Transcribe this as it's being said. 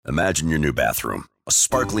Imagine your new bathroom. A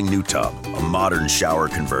sparkling new tub, a modern shower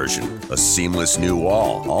conversion, a seamless new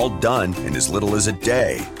wall, all done in as little as a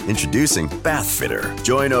day. Introducing Bath Fitter.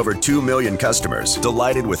 Join over 2 million customers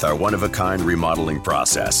delighted with our one-of-a-kind remodeling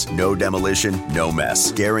process. No demolition, no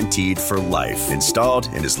mess. Guaranteed for life. Installed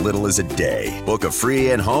in as little as a day. Book a free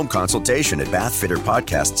in-home consultation at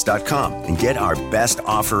bathfitterpodcasts.com and get our best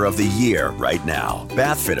offer of the year right now.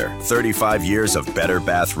 Bath Fitter, 35 years of better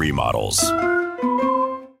bath remodels.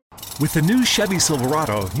 With the new Chevy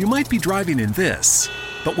Silverado, you might be driving in this.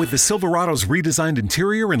 But with the Silverado's redesigned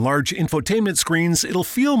interior and large infotainment screens, it'll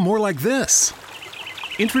feel more like this.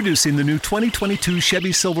 Introducing the new 2022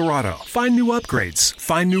 Chevy Silverado. Find new upgrades.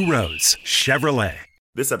 Find new roads. Chevrolet.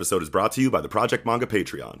 This episode is brought to you by the Project Manga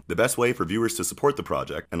Patreon, the best way for viewers to support the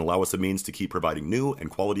project and allow us a means to keep providing new and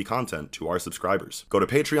quality content to our subscribers. Go to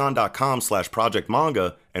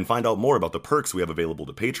patreon.com/projectmanga and find out more about the perks we have available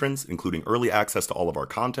to patrons, including early access to all of our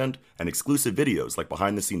content and exclusive videos like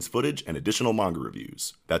behind-the-scenes footage and additional manga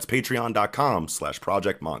reviews. That's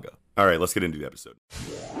patreon.com/projectmanga. All right, let's get into the episode.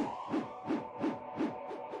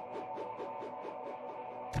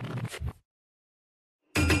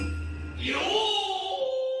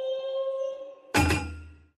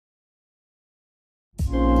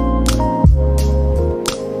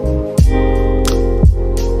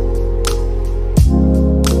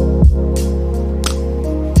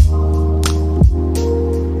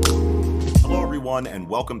 And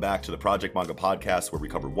welcome back to the Project Manga Podcast, where we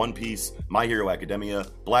cover One Piece, My Hero Academia,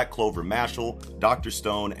 Black Clover Mashal, Dr.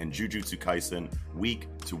 Stone, and Jujutsu Kaisen week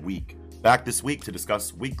to week. Back this week to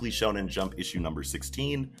discuss Weekly Shonen Jump issue number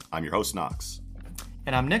 16. I'm your host, Knox.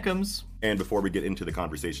 And I'm Nickums. And before we get into the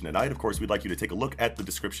conversation tonight, of course, we'd like you to take a look at the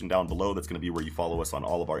description down below. That's going to be where you follow us on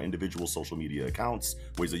all of our individual social media accounts,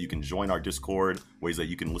 ways that you can join our Discord, ways that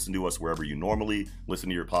you can listen to us wherever you normally listen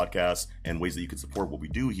to your podcasts, and ways that you can support what we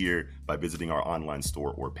do here by visiting our online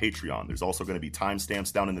store or Patreon. There's also going to be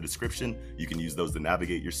timestamps down in the description. You can use those to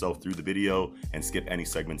navigate yourself through the video and skip any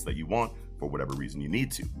segments that you want for whatever reason you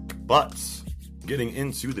need to. But getting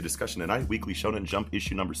into the discussion tonight, Weekly Shonen Jump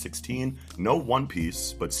issue number 16. No One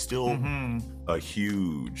Piece, but still a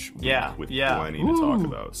huge week with plenty to talk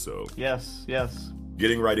about. So yes.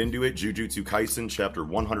 Getting right into it, Jujutsu Kaisen chapter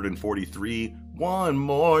 143. One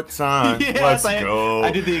more time. Let's go. I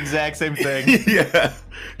did the exact same thing. Yeah.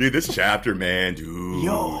 Dude, this chapter, man, dude.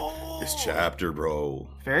 Yo. This chapter, bro.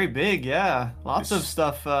 Very big, yeah. Lots of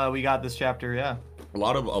stuff we got this chapter, yeah. A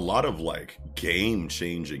lot of like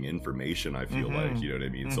game-changing information, I feel like, you know what I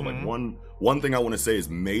mean? So like one thing I want to say is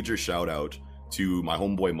major shout out to my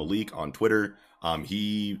homeboy Malik on Twitter.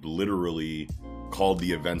 He literally called the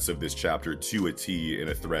events of this chapter to a T in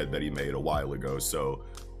a thread that he made a while ago. So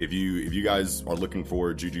if you guys are looking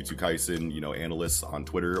for Jujutsu Kaisen, analysts on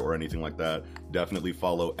Twitter or anything like that, definitely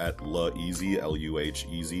follow at Luheezy,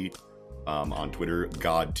 Luheezy. On Twitter,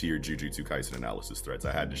 God tier Jujutsu Kaisen analysis threads.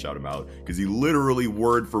 I had to shout him out because he literally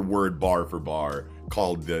word for word, bar for bar,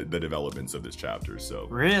 called the developments of this chapter. So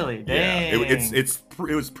really, dang. Yeah,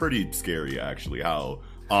 it was pretty scary actually how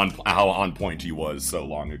on point he was so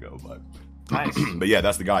long ago. But nice. But yeah,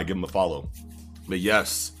 that's the guy. Give him a follow. But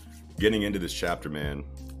yes, getting into this chapter, man.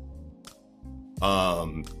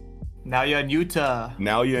 Now you're in Utah.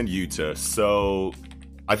 So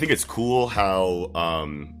I think it's cool how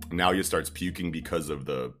Naoya starts puking because of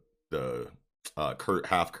the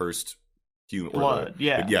half cursed blood.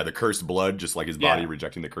 The cursed blood, just like his body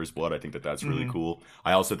rejecting the cursed blood. I think that's really cool.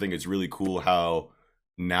 I also think it's really cool how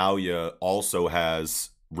Naoya also has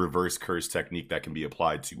reverse curse technique that can be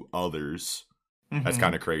applied to others. That's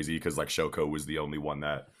kind of crazy because like Shoko was the only one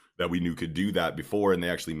that we knew could do that before, and they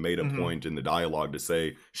actually made a point in the dialogue to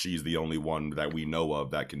say she's the only one that we know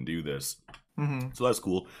of that can do this. So that's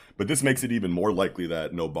cool. But this makes it even more likely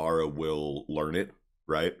that Nobara will learn it,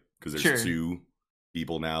 right? Because there's two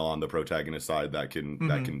people now on the protagonist side that can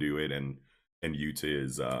do it, and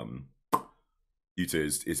Yuta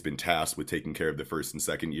is been tasked with taking care of the first and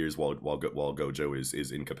second years while Gojo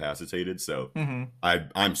is incapacitated. So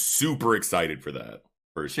I'm super excited for that.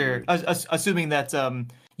 Sure. Assuming that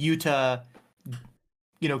Yuta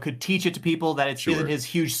could teach it to people, that it isn't his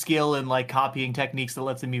huge skill in like copying techniques that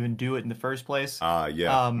lets him even do it in the first place. But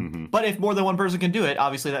if more than one person can do it,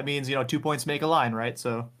 obviously that means 2 points make a line, right?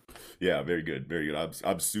 So yeah, very good.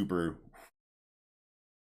 I'm super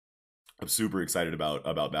excited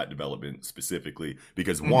about that development specifically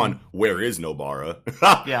because one, where is Nobara?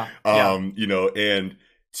 And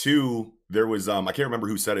two, there was I can't remember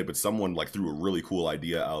who said it, but someone like threw a really cool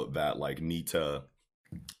idea out that like Nita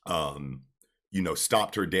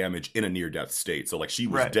stopped her damage in a near-death state. So like she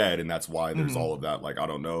was dead, and that's why there's all of that. Like I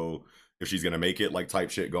don't know if she's gonna make it, like type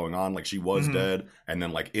shit going on. Like she was dead, and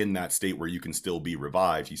then like in that state where you can still be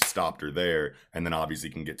revived, he stopped her there, and then obviously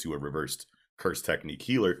can get to a reversed curse technique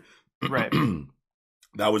healer. Right.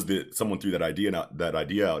 That was someone threw that idea out,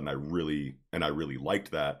 and I really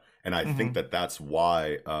liked that, and I think that's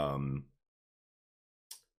why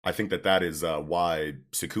I think that is why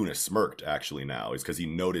Sukuna smirked actually now, is because he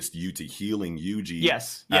noticed Yuta healing Yuji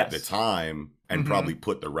at the time and probably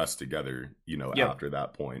put the rest together, you know, after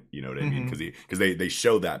that point, you know what I mean? Because they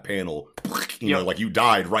show that panel, you know, like you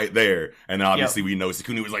died right there, and then obviously we know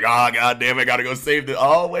Sukuna was like, god damn, I gotta go save the.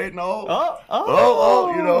 Oh wait, no.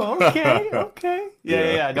 You know. okay.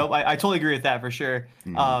 Yeah. No, I totally agree with that for sure.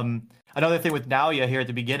 Another thing with Naoya here at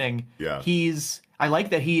the beginning, I like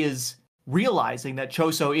that he is realizing that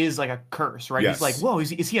Choso is like a curse, right? He's like, whoa,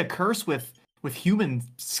 is he a curse with human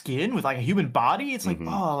skin, with like a human body? It's like,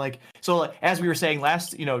 oh, like, so like, as we were saying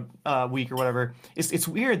last, you know, week or whatever, it's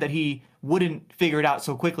weird that he wouldn't figure it out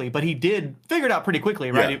so quickly, but he did figure it out pretty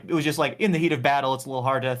quickly, right? It was just like in the heat of battle, it's a little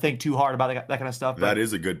hard to think too hard about that kind of stuff. That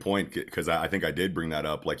is a good point, because I think I did bring that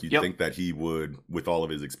up. Like, you'd think that he would, with all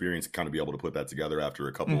of his experience, kind of be able to put that together after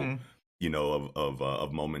a couple you know,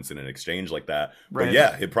 of moments in an exchange like that. Right. But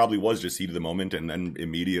yeah, it probably was just heat of the moment, and then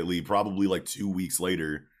immediately, probably like 2 weeks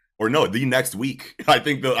later, or no, the next week. I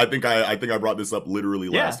think I brought this up literally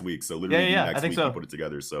last week. So literally the next week we put it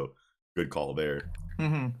together. So good call there.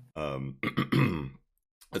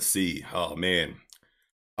 Let's see. Oh man.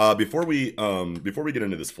 Before we get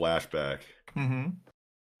into this flashback.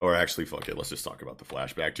 Or actually, fuck it. Let's just talk about the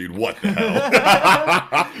flashback, dude. What the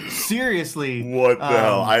hell? Seriously. What the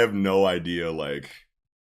hell? I have no idea. Like,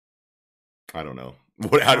 I don't know.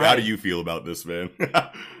 How do you feel about this, man?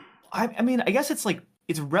 I mean, I guess it's like,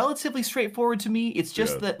 it's relatively straightforward to me. It's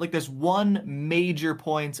just that, like, there's one major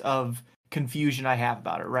point of confusion I have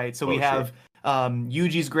about it, right? So we have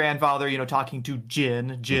Yuji's grandfather, you know, talking to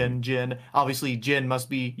Jin. Obviously, Jin must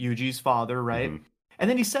be Yuji's father, right? And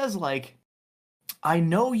then he says, like, I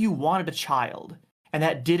know you wanted a child, and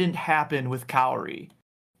that didn't happen with Kaori,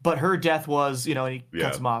 but her death was, you know, and he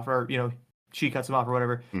cuts him off, or, you know, she cuts him off or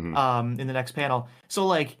whatever, in the next panel. So,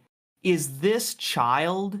 like, is this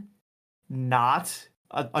child not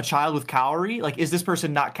a child with Kaori? Like, is this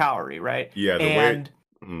person not Kaori, right? Yeah, and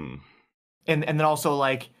then also,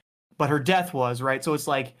 like, but her death was, right? So it's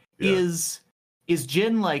like, is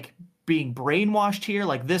Jin, like, being brainwashed here?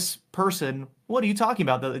 Like, this person, what are you talking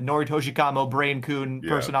about? The Noritoshi Kamo brain-kun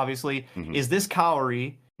person, obviously. Is this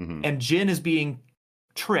Kaori? And Jin is being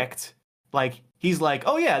tricked. Like, he's like,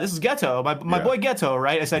 oh yeah, this is Geto, my boy Geto,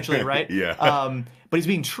 right? Essentially, right? But he's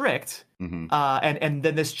being tricked. And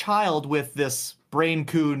then this child with this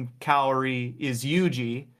brain-kun Kaori is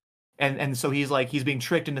Yuji. And so he's being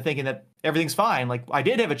tricked into thinking that everything's fine. Like, I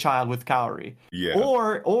did have a child with Kaori.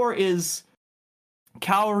 Or is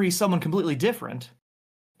Kaori someone completely different?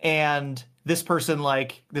 And this person,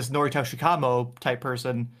 like this Noritoshi Kamo type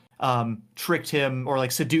person, tricked him or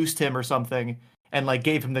like seduced him or something, and like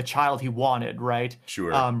gave him the child he wanted, right?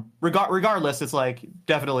 Sure. Regardless, it's like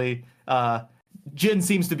definitely Jin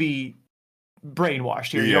seems to be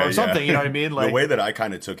brainwashed here, you know, or something. You know what I mean? Like, the way that I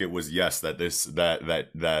kind of took it was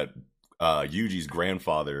that Yuji's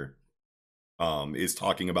grandfather is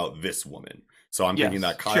talking about this woman. So I'm thinking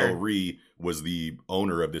that Kaori was the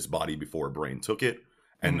owner of this body before Brain took it.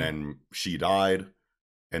 And then she died,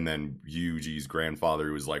 and then Yuji's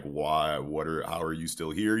grandfather was like, "Why? How are you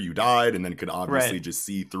still here? You died." And then could obviously just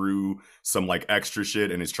see through some like extra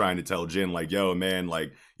shit, and is trying to tell Jin like, "Yo, man,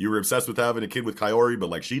 like you were obsessed with having a kid with Kaori,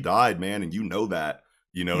 but like she died, man, and you know that.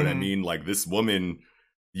 You know what I mean? Like this woman,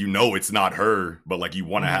 you know it's not her, but like you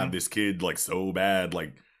want to have this kid like so bad,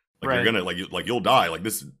 like." You're gonna like you'll die. Like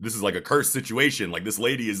this is like a cursed situation. Like this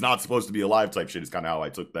lady is not supposed to be alive. Type shit is kind of how I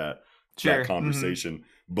took that conversation.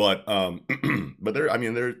 But but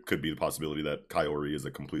there could be the possibility that Kaori is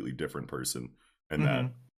a completely different person, and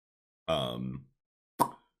that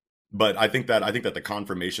but I think that the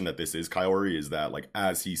confirmation that this is Kaori is that, like,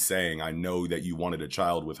 as he's saying, I know that you wanted a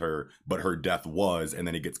child with her, but her death was, and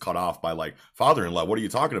then he gets cut off by like, father-in-law, what are you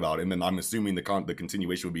talking about? And then I'm assuming the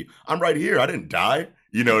continuation would be, I'm right here, I didn't die.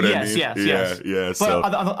 You know what I mean? Yes. But so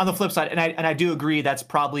on the flip side, and I do agree that's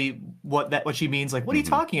probably what she means. Like, what are you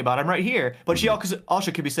talking about? I'm right here. But she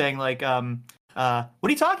also could be saying like, what are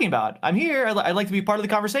you talking about? I'm here. I'd like to be part of the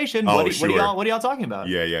conversation. What are y'all talking about?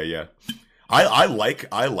 Yeah. I like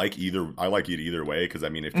it either way, because I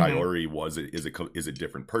mean, if Kaori is a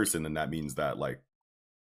different person, then that means that, like,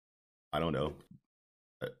 I don't know.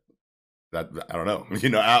 I don't know. You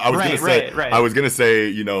know, I was gonna say,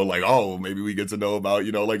 you know, like, oh, maybe we get to know about,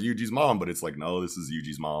 you know, like Yuji's mom, but it's like, no, this is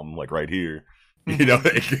Yuji's mom, like right here. You know,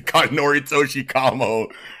 Noritoshi Kamo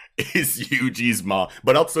is Yuji's mom,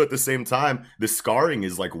 but also at the same time, the scarring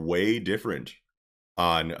is like way different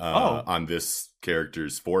on this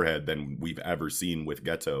character's forehead than we've ever seen with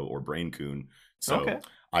Geto or Brain-kun. So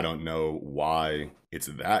I don't know why it's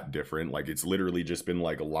that different. Like it's literally just been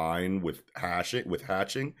like a line with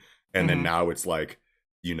hatching, and then now it's like,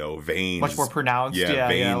 you know, veins, much more pronounced.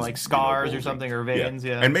 Veins, like scars, or something, or veins.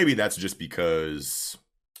 Yeah. And maybe that's just because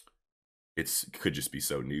could just be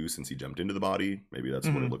so new since he jumped into the body. Maybe that's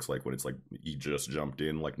what it looks like when it's like he just jumped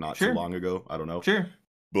in like not too long ago. I don't know. Sure.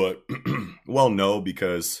 But well, no,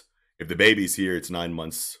 because if the baby's here, it's 9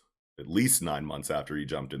 months, at least 9 months after he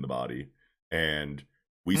jumped in the body, and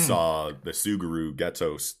we saw the Suguru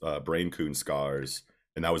Geto Brain-kun scars,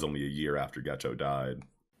 and that was only a year after Geto died.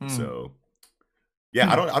 So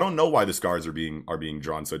yeah, I don't know why the scars are being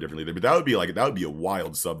drawn so differently, but that would be a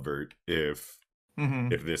wild subvert if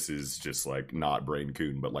this is just like not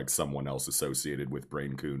Brain-kun, but like someone else associated with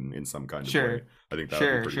Brain-kun in some kind of way. I think that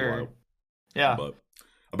would be pretty wild. Yeah.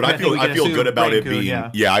 But I feel good about it being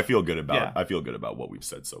I feel good about what we've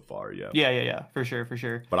said so far. Yeah, for sure.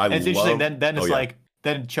 But it's interesting. Then it's like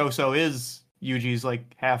then Choso is Yuji's like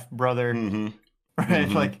half brother, right?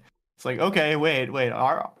 Like it's like, okay, wait,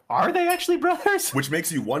 are they actually brothers? Which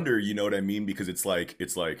makes you wonder, you know what I mean? Because it's like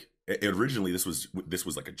originally this was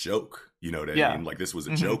like a joke, you know what I mean? Like this was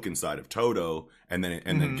a joke inside of Todo, and then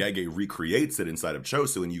Gege recreates it inside of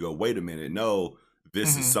Choso, and you go, wait a minute, no,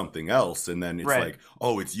 this is something else. And then it's like,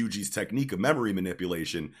 oh, it's Yuji's technique of memory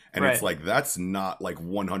manipulation, and it's like that's not like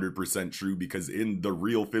 100% true, because in the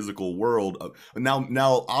real physical world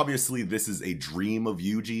now obviously this is a dream of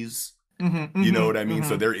Yuji's. You know what I mean?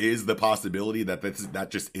 So there is the possibility that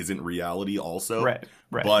that just isn't reality also. Right.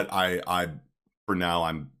 But I for now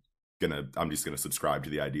I'm just gonna subscribe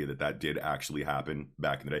to the idea that did actually happen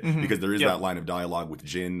back in the day, because there is that line of dialogue with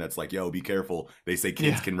Jin that's like, yo, be careful. They say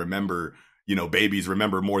kids can remember, you know, babies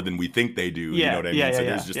remember more than we think they do. You know what I mean? So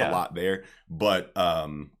there's just a lot there. But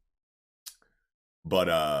now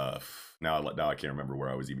I can't remember where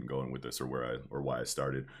I was even going with this or why I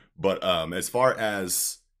started. But as far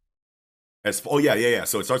as so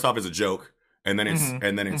it starts off as a joke, and then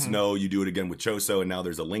it's no, you do it again with Choso, and now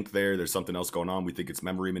there's a link there's something else going on. We think it's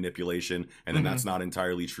memory manipulation, and then that's not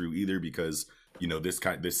entirely true either, because you know this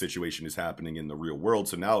situation is happening in the real world.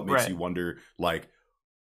 So now it makes you wonder, like,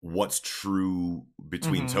 what's true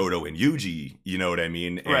between Todo and Yuji, you know what I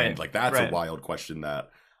mean? And like that's a wild question that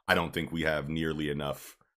I don't think we have nearly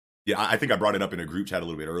enough. I think I brought it up in a group chat a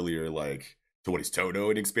little bit earlier, like, to what is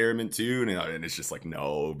Todo an experiment too? And it's just like,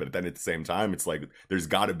 no, but then at the same time, it's like there's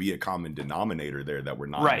got to be a common denominator there that we're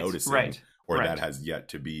not noticing, or that has yet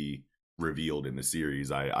to be revealed in the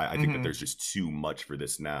series. I think that there's just too much for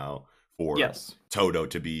this now for Todo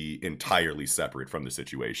to be entirely separate from the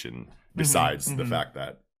situation, besides the fact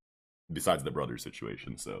that besides the brother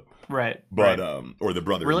situation. So or the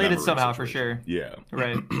brother related somehow situation. For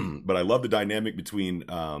sure. But I love the dynamic between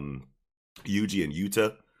Yuji and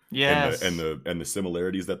Yuta. And the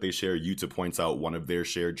similarities that they share. Yuta points out one of their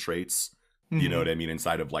shared traits, you know what I mean,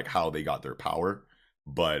 inside of like how they got their power.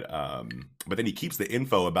 But then he keeps the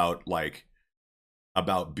info about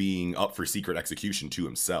being up for secret execution to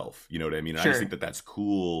himself. You know what I mean? And I just think that that's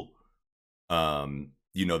cool.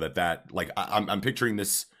 You know, that like I'm picturing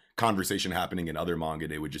this conversation happening in other manga.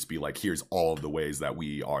 They would just be like, here's all of the ways that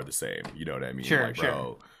we are the same. You know what I mean?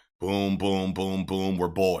 Bro, boom, boom, boom, boom, we're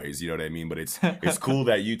boys, you know what I mean? But it's cool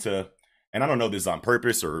that Yuta, and I don't know if this is on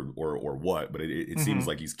purpose or what, but it seems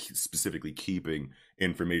like he's specifically keeping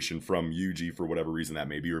information from Yuji for whatever reason that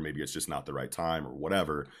may be, or maybe it's just not the right time or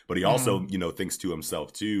whatever. But he also, you know, thinks to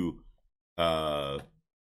himself too,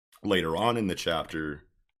 later on in the chapter,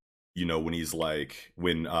 you know, when he's like,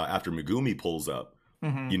 after Megumi pulls up,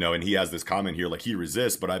 you know, and he has this comment here, like, he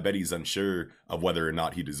resists, but I bet he's unsure of whether or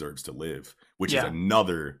not he deserves to live, which is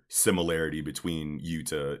another similarity between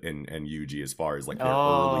Yuta and Yuji, as far as like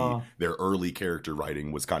their early character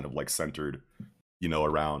writing was kind of like centered, you know,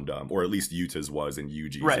 around, or at least Yuta's was, and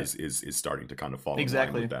Yuji's is starting to kind of fall in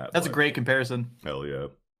line with that. That's a great comparison. Hell yeah.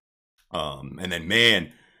 And then,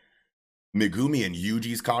 man, Megumi and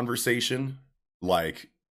Yuji's conversation, like,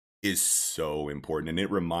 is so important, and it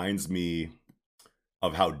reminds me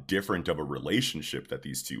of how different of a relationship that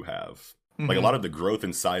these two have. Like, a lot of the growth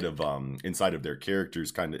inside of their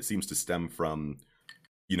characters kind of seems to stem from,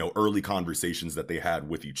 you know, early conversations that they had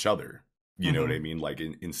with each other. You know what I mean? Like,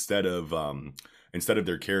 instead of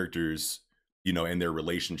their characters, you know, and their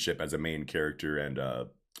relationship as a main character and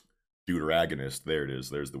deuteragonist. There it is.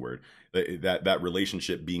 There's the word. That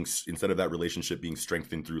relationship being, instead of that relationship being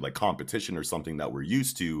strengthened through like competition or something that we're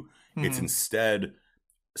used to, it's instead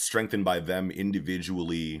strengthened by them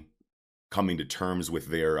individually coming to terms with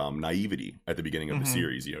their naivety at the beginning of the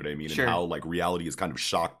series. You know what I mean? Sure. And how like reality has kind of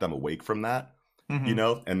shocked them awake from that. You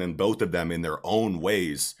know, and then both of them in their own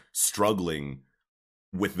ways struggling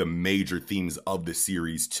with the major themes of the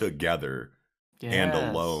series together and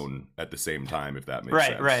alone at the same time, if that makes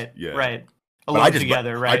sense. Right. Alone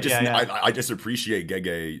together, right? I just appreciate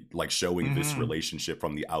Gege like showing this relationship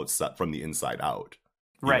from the outside, from the inside out.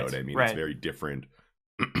 You know what I mean? It's very different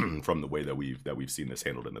from the way that we've seen this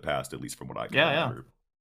handled in the past, at least from what I can remember.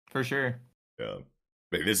 For sure. Yeah.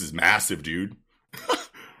 But this is massive, dude.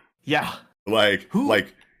 Yeah. Megumi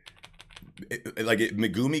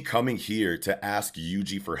coming here to ask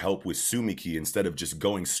Yuji for help with Sumiki instead of just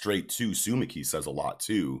going straight to Sumiki says a lot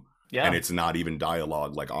too. Yeah. And it's not even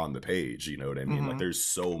dialogue like on the page, you know what I mean? Like there's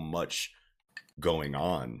so much going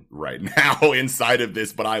on right now inside of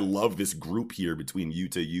this, but I love this group here between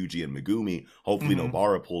Yuta, Yuji, and Megumi. Hopefully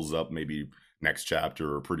Nobara pulls up maybe next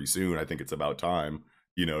chapter or pretty soon. I think it's about time,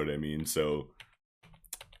 you know what I mean? So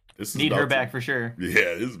this need her back for sure.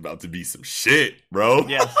 Yeah, this is about to be some shit, bro.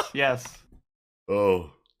 Yes.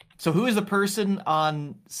 Oh. So who is the person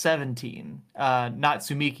on 17? Not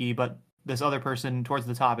Sumiki, but this other person towards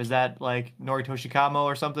the top. Is that like Norito Shikamo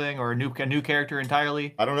or something, or a new character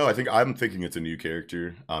entirely? I don't know. I'm thinking it's a new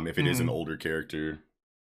character. If it is an older character,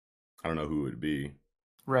 I don't know who it would be.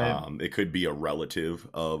 Right. It could be a relative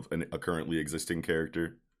of a currently existing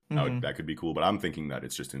character. That could be cool, but I'm thinking that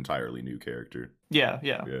it's just entirely new character. Yeah.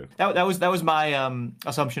 That was my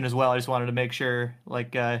assumption as well. I just wanted to make sure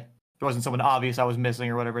like there wasn't someone obvious I was missing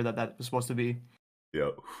or whatever that was supposed to be.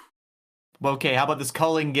 Yep. Okay, how about this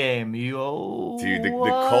culling game? Dude,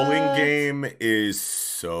 the culling game is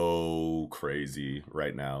so crazy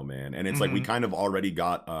right now, man. And it's like we kind of already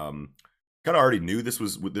got already knew this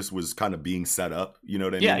was kind of being set up, you know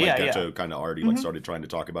what I mean? Geto kind of already like started trying to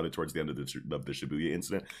talk about it towards the end of the Shibuya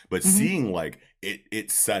incident, but seeing like it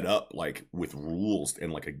set up like with rules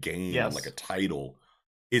and like a game and like a title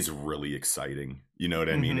is really exciting. You know what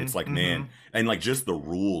I mean? It's like man, and like just the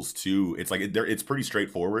rules too. It's like it's pretty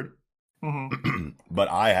straightforward, but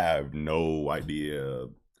I have no idea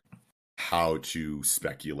how to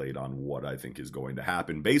speculate on what I think is going to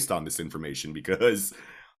happen based on this information, because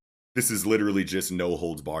this is literally just no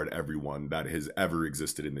holds barred. Everyone that has ever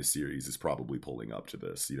existed in this series is probably pulling up to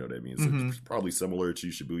this. You know what I mean? So it's probably similar to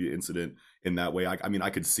Shibuya Incident in that way. I mean, I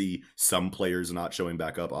could see some players not showing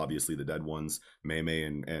back up. Obviously, the dead ones, Mei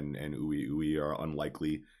and Ui are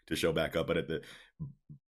unlikely to show back up.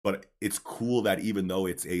 But it's cool that even though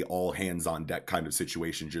it's a all hands on deck kind of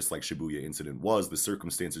situation, just like Shibuya Incident was, the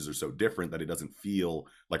circumstances are so different that it doesn't feel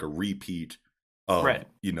like a repeat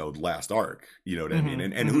of last arc, you know what I mean?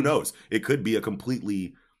 And who knows, it could be a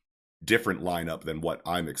completely different lineup than what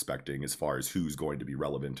I'm expecting as far as who's going to be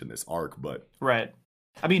relevant in this arc. But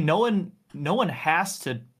I mean, no one has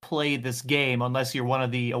to play this game unless you're one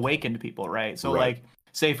of the awakened people, right? So like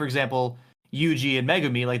say for example Yuji and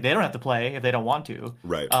Megumi, like they don't have to play if they don't want to,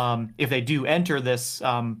 right? If they do enter this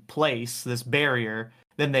this barrier,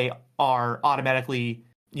 then they are automatically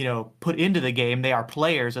put into the game. They are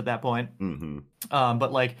players at that point.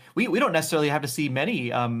 But like we don't necessarily have to see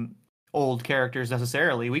many old characters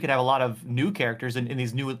necessarily. We could have a lot of new characters in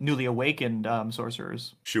these newly awakened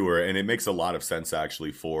sorcerers. Sure, and it makes a lot of sense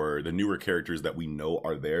actually for the newer characters that we know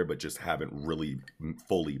are there but just haven't really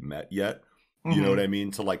fully met yet. You know what I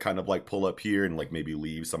mean? To like kind of like pull up here and like maybe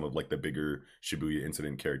leave some of like the bigger Shibuya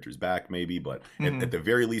Incident characters back maybe. But at the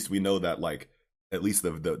very least we know that like at least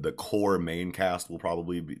the core main cast will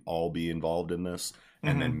probably all be involved in this.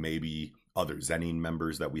 And then maybe other Zenin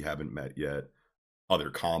members that we haven't met yet.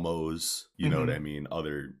 Other Kamos, you know what I mean?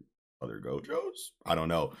 Other Gojos? I don't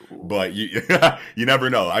know. But you you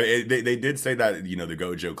never know. They did say that, the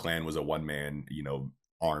Gojo clan was a one-man,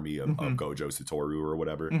 army of Gojo Satoru or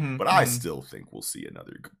whatever. But I still think we'll see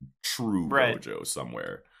another true Gojo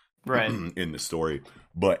somewhere in the story.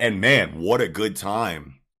 And man, what a good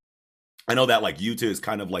time. I know that like Yuta is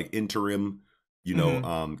kind of like interim,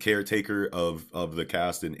 caretaker of the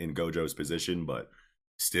cast in Gojo's position, but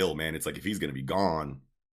still, man, it's like if he's gonna be gone,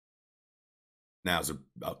 now's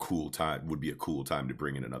a cool time. Would be a cool time to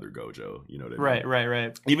bring in another Gojo. You know what I mean?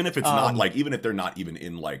 Right. Even if it's not like, even if they're not even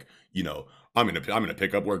in like, I'm gonna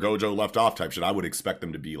pick up where Gojo left off type shit. I would expect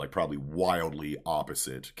them to be like probably wildly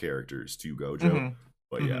opposite characters to Gojo.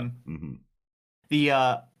 But yeah.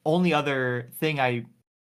 The only other thing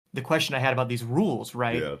the question I had about these rules,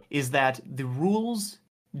 is that the rules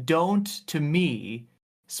don't, to me,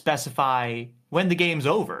 specify when the game's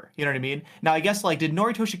over. You know what I mean? Now, I guess like did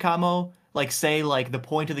Noritoshi Kamo like say like the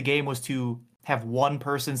point of the game was to have one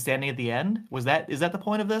person standing at the end? Is that the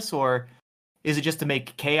point of this, or is it just to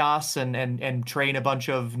make chaos and train a bunch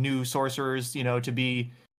of new sorcerers, you know, to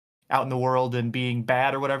be out in the world and being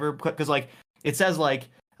bad or whatever? Because like it says like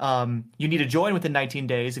you need to join within 19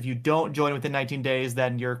 days. If you don't join within 19 days,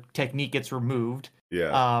 then your technique gets removed.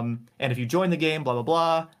 Yeah. And if you join the game, blah blah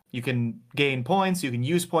blah, you can gain points. You can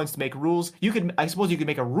use points to make rules. I suppose you could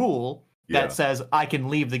make a rule that says I can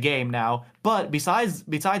leave the game now. But besides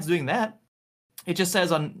doing that, it just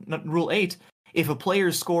says on Rule 8, if a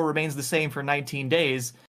player's score remains the same for 19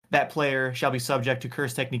 days, that player shall be subject to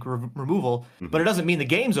curse technique removal. Mm-hmm. But it doesn't mean the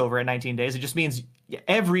game's over at 19 days. It just means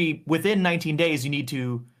within 19 days, you need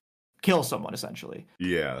to kill someone, essentially.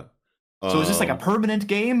 Yeah. So is this like a permanent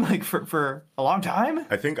game, like for a long time?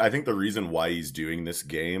 I think the reason why he's doing this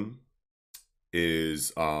game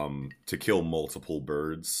is to kill multiple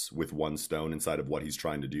birds with one stone inside of what he's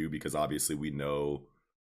trying to do, because obviously we know.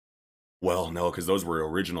 Well, no, because those were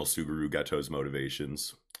original Suguru Geto's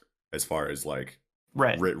motivations, as far as like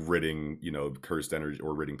ridding, you know, cursed energy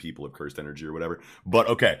or ridding people of cursed energy or whatever. But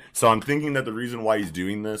okay, so I'm thinking that the reason why he's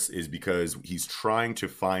doing this is because he's trying to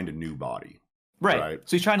find a new body. Right.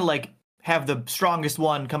 So he's trying to like have the strongest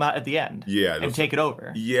one come out at the end. Yeah. And take it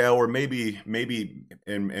over. Yeah, or maybe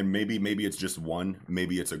it's just one.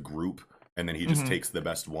 Maybe it's a group, and then he just takes the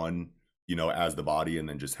best one, you know, as the body, and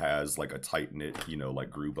then just has like a tight knit, you know,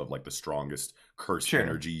 like group of like the strongest cursed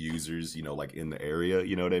energy users, you know, like in the area,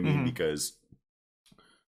 you know what I mean? Because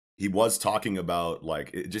he was talking about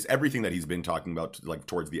like just everything that he's been talking about, like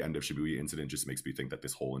towards the end of Shibuya Incident, just makes me think that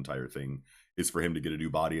this whole entire thing is for him to get a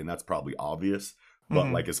new body, and that's probably obvious. But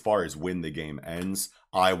like as far as when the game ends,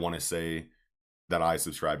 I want to say that I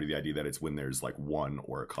subscribe to the idea that it's when there's like one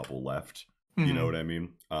or a couple left. You know what I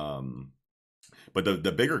mean? But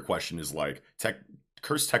the bigger question is like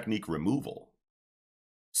curse technique removal.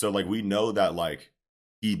 So like we know that like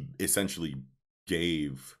he essentially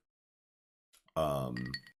gave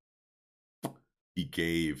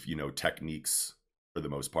you know, techniques for the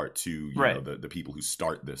most part to you know the people who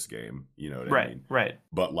start this game, you know what I mean? Right.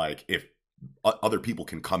 But like if other people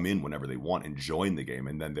can come in whenever they want and join the game,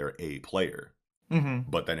 and then they're a player.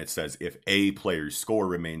 But then it says if a player's score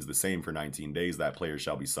remains the same for 19 days, that player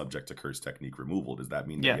shall be subject to curse technique removal. Does that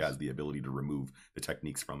mean that he has the ability to remove the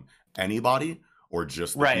techniques from anybody, or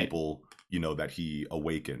just the people, you know, that he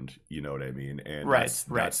awakened? You know what I mean? And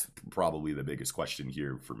that's probably the biggest question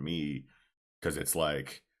here for me, because it's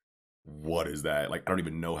like, what is that? Like, I don't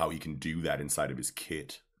even know how he can do that inside of his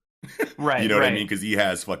kit. You know what I mean? Because he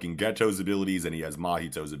has fucking Geto's abilities and he has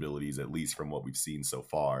Mahito's abilities, at least from what we've seen so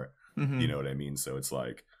far. You know what I mean? So it's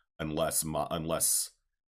like, unless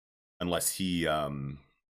he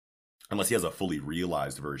has a fully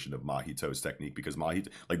realized version of Mahito's technique, because Mahito,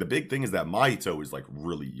 like the big thing is that Mahito is like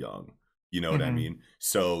really young. You know what I mean?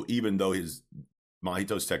 So even though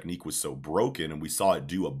Mahito's technique was so broken and we saw it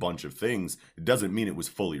do a bunch of things, it doesn't mean it was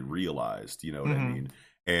fully realized. You know what I mean?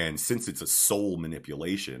 And since it's a soul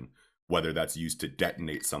manipulation, whether that's used to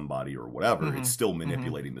detonate somebody or whatever, it's still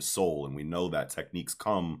manipulating the soul. And we know that techniques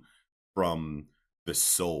come from the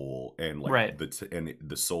soul and like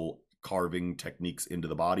the soul carving techniques into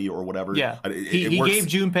the body or whatever. Yeah, he gave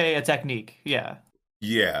Junpei a technique. Yeah.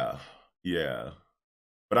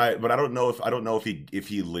 But I don't know if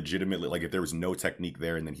he legitimately, like, if there was no technique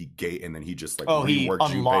there and then he just like he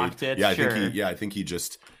unlocked Junpei. it. Yeah, I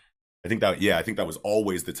think that was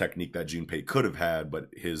always the technique that Junpei could have had, but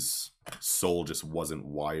his soul just wasn't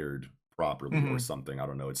wired properly or something. I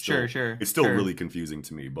don't know. It's still really confusing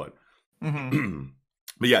to me, but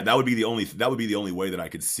but yeah, that would be the only way that I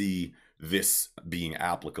could see this being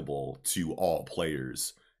applicable to all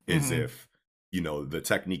players, is if, you know, the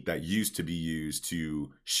technique that used to be used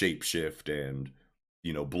to shapeshift and,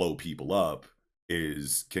 you know, blow people up in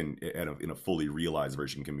a fully realized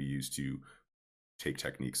version can be used to take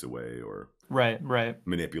techniques away or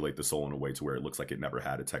manipulate the soul in a way to where it looks like it never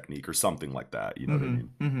had a technique or something like that. You know what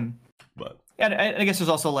I mean? But and I guess there's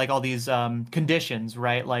also like all these conditions,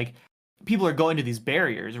 right? Like people are going to these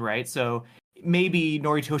barriers, right? So maybe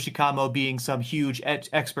Noritoshi Kamo, being some huge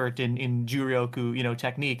expert in Juryoku, you know,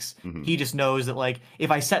 techniques, he just knows that like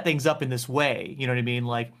if I set things up in this way, you know what I mean?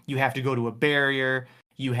 Like you have to go to a barrier,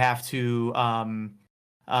 you have to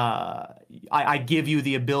I give you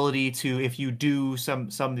the ability to, if you do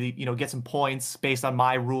some you know, get some points based on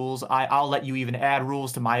my rules, I'll let you even add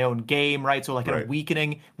rules to my own game, right? So like kind of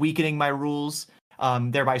weakening my rules,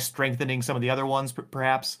 thereby strengthening some of the other ones,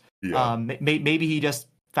 perhaps. Maybe he just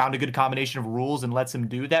found a good combination of rules and lets him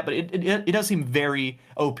do that. But it does seem very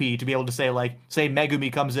OP to be able to say, like, say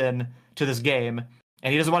Megumi comes in to this game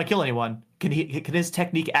and he doesn't want to kill anyone. Can his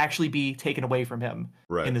technique actually be taken away from him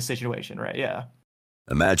in this situation, right? Yeah.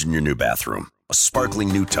 Imagine your new bathroom. A sparkling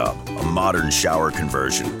new tub, a modern shower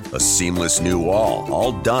conversion, a seamless new wall,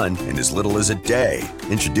 all done in as little as a day.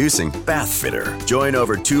 Introducing Bath Fitter. Join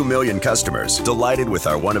over 2 million customers delighted with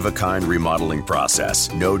our one-of-a-kind remodeling process.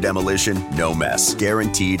 No demolition, no mess.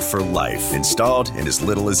 Guaranteed for life. Installed in as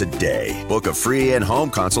little as a day. Book a free in-home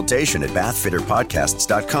consultation at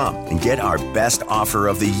bathfitterpodcasts.com and get our best offer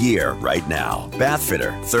of the year right now. Bath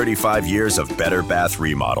Fitter, 35 years of better bath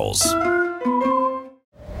remodels.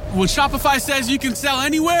 When Shopify says you can sell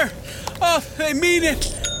anywhere, oh, they mean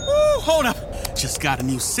it. Woo, hold up. Just got a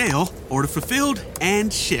new sale. Order fulfilled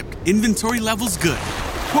and shipped. Inventory level's good.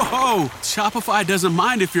 Whoa, Shopify doesn't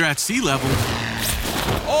mind if you're at sea level.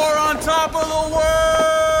 Or on top of the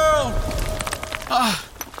world.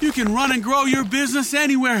 You can run and grow your business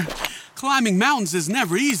anywhere. Climbing mountains is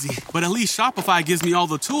never easy, but at least Shopify gives me all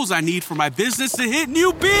the tools I need for my business to hit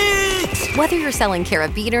new peaks! Whether you're selling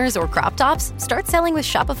carabiners or crop tops, start selling with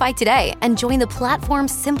Shopify today and join the platform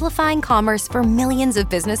simplifying commerce for millions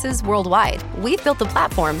of businesses worldwide. We've built the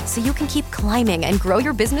platform so you can keep climbing and grow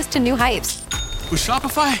your business to new heights. With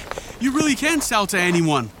Shopify, you really can sell to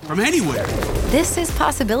anyone, from anywhere. This is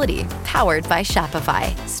Possibility, powered by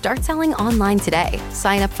Shopify. Start selling online today.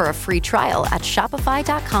 Sign up for a free trial at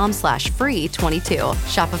shopify.com/free22.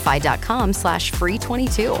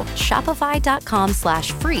 Shopify.com/free22.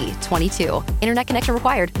 Shopify.com/free22. Internet connection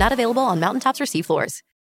required. Not available on mountaintops or seafloors.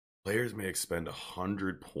 Players may expend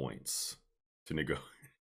 100 points to negotiate.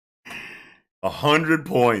 100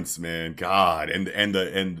 points, man. God. And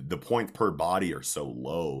the points per body are so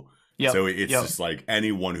low. Yep. So it's just like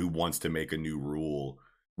anyone who wants to make a new rule,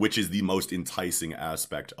 which is the most enticing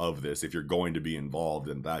aspect of this. If you're going to be involved,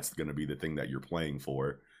 and that's going to be the thing that you're playing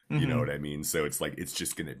for, you know what I mean? So it's like, it's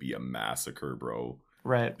just going to be a massacre, bro.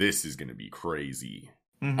 Right. This is going to be crazy.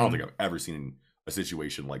 I don't think I've ever seen a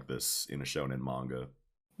situation like this in a shonen manga.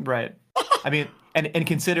 Right. I mean, and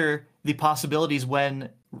consider the possibilities when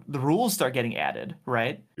the rules start getting added,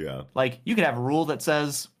 right? Yeah. Like, you could have a rule that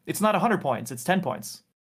says it's not 100 points, it's 10 points.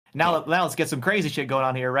 Now let's get some crazy shit going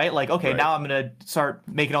on here, right? Like, okay, now I'm going to start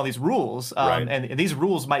making all these rules. And these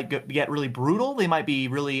rules might get really brutal. They might be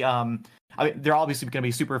really, I mean, they're obviously going to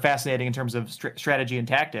be super fascinating in terms of strategy and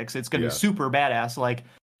tactics. It's going to be super badass. Like,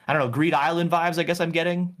 I don't know, Greed Island vibes, I guess I'm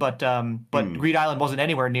getting. But Greed Island wasn't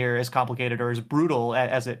anywhere near as complicated or as brutal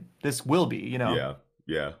as this will be, you know? Yeah,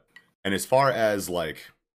 yeah. And as far as,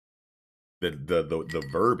 like, the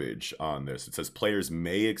verbiage on this, it says players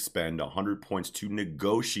may expend 100 points to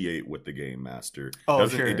negotiate with the game master.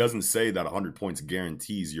 It doesn't say that 100 points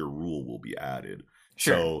guarantees your rule will be added.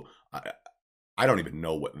 So I don't even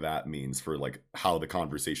know what that means for, like, how the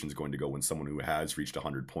conversation is going to go when someone who has reached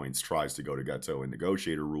 100 points tries to go to Geto and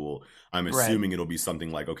negotiate a rule. I'm assuming it'll be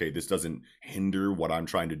something like, okay, this doesn't hinder what I'm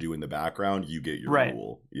trying to do in the background. You get your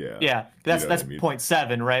rule. Yeah. Yeah. That's point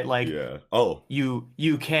 7, right? Like,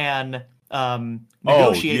 you can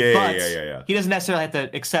negotiate, but he doesn't necessarily have to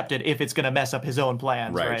accept it if it's going to mess up his own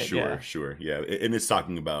plans, right? Sure. Yeah. And it's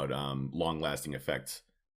talking about long-lasting effects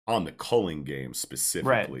on the culling game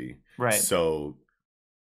specifically. Right. So,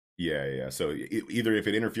 so either if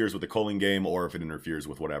it interferes with the culling game or if it interferes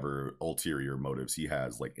with whatever ulterior motives he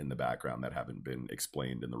has, like, in the background that haven't been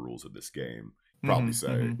explained in the rules of this game, probably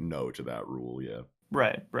say no to that rule,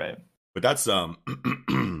 Right. But that's that's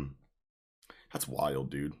wild,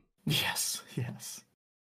 dude. Yes.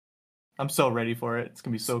 I'm so ready for it. It's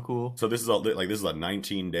gonna be so cool. So this is a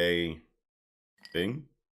 19-day thing?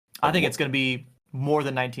 I think it's gonna be more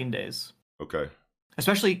than 19 days. Okay.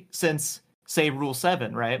 Especially since, say, Rule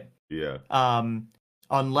 7, right? Yeah.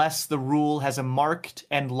 Unless the rule has a marked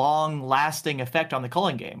and long-lasting effect on the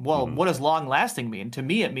culling game. Well, what does long-lasting mean? To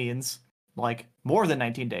me, it means, like, more than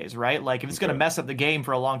 19 days, right? Like, if it's gonna mess up the game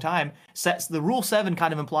for a long time, the Rule 7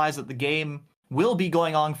 kind of implies that the game will be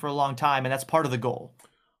going on for a long time, and that's part of the goal.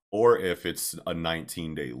 Or if it's a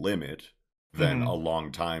 19-day limit, then a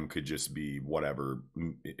long time could just be whatever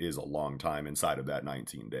is a long time inside of that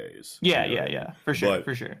 19 days. Yeah. For sure.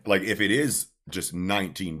 Like, if it is just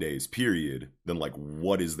 19 days, period, then, like,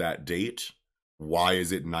 what is that date? Why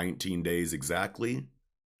is it 19 days exactly?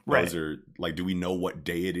 Right. Like, do we know what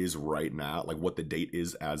day it is right now? Like, what the date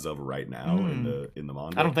is as of right now in the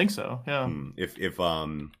manga? I don't think so. Yeah. If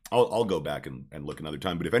I'll go back and look another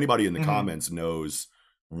time. But if anybody in the comments knows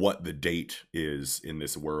what the date is in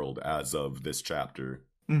this world as of this chapter,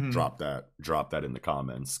 drop that in the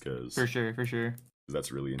comments, because for sure,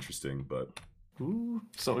 that's really interesting. But Ooh,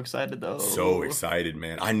 so excited though. So excited,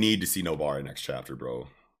 man. I need to see Nobara next chapter, bro.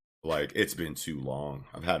 Like, it's been too long.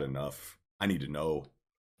 I've had enough. I need to know.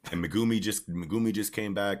 And Megumi just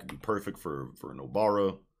came back. Perfect for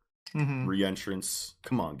Nobara. Re-entrance.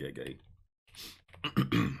 Come on, Gege.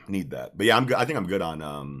 Need that. But yeah, I'm good. I think I'm good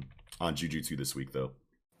on Jujutsu this week though.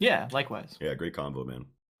 Yeah, likewise. Yeah, great combo, man.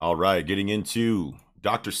 All right, getting into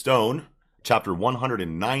Dr. Stone, chapter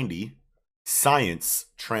 190. Science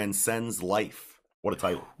transcends life. What a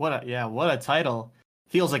title. What a title.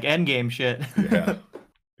 Feels like endgame shit. Yeah,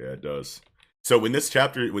 it does. So when this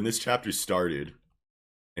chapter started,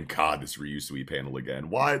 and God, this Ryusui panel again.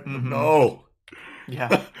 Why? No.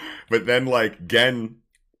 Yeah. But then like Gen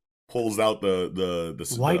pulls out the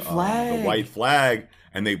white flag. The white flag,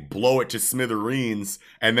 and they blow it to smithereens,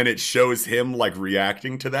 and then it shows him like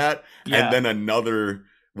reacting to that, and then another.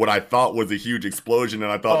 What I thought was a huge explosion, and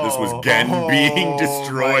I thought this was Gen being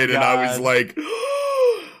destroyed, and I was like,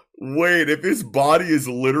 wait, if his body is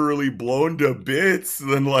literally blown to bits,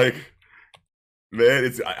 then like, man,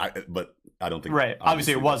 it's, but I don't think. Right.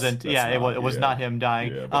 Obviously it wasn't. It was not him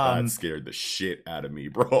dying. Yeah, but that scared the shit out of me,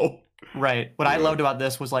 bro. Right. What I loved about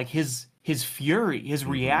this was like his fury, his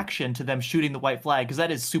reaction to them shooting the white flag, because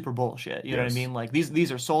that is super bullshit. You know what I mean? Like these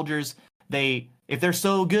are soldiers. If they're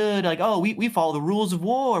so good, like, oh, we follow the rules of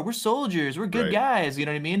war. We're soldiers. We're good guys. You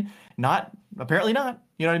know what I mean? Apparently not.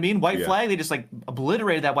 You know what I mean? White flag. They just like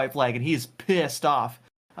obliterated that white flag, and he's pissed off.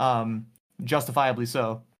 Justifiably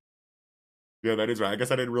so. Yeah, that is right. I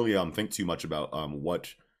guess I didn't really think too much about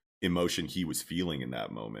what emotion he was feeling in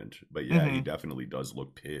that moment. But yeah, he definitely does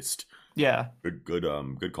look pissed. Yeah.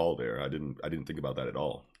 Good call there. I didn't think about that at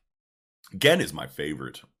all. Gen is my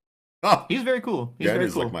favorite. He's very cool. Gen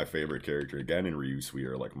is like my favorite character. Gen and Ryusui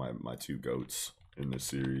are like my two goats in this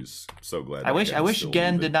series. So glad. I wish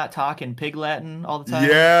Gen did not talk in Pig Latin all the time.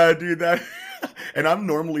 Yeah, dude, that. And I'm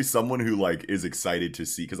normally someone who like is excited to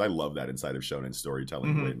see, because I love that inside of shonen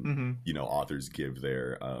storytelling when authors give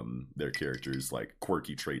their characters like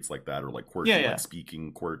quirky traits like that, or like quirky like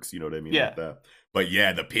speaking quirks. You know what I mean? Yeah. Like that. But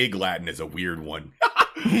yeah, the Pig Latin is a weird one.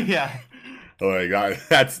 Yeah. Oh my God,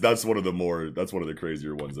 that's one of the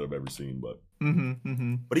crazier ones that I've ever seen. But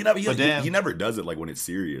but he never does it like when it's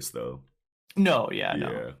serious though. No,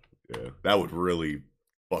 no. Yeah, that would really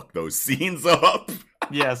fuck those scenes up.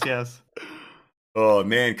 Yes. Oh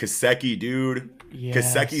man, Kaseki, dude. Yes.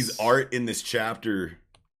 Kaseki's art in this chapter.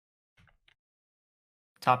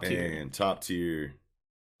 Top tier. Man, top tier.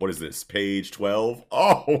 What is this? Page 12?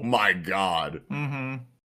 Oh my God.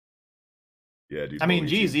 Yeah, dude. I mean,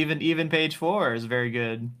 geez, even page 4 is very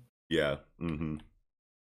good. Yeah.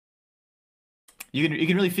 You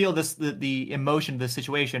can really feel the emotion of this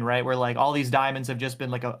situation, right? Where like all these diamonds have just been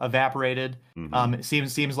like evaporated. It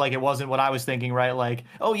seems like it wasn't what I was thinking, right? Like,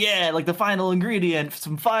 oh yeah, like the final ingredient,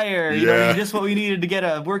 some fire. You know, just what we needed to get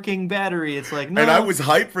a working battery. It's like, no. And I was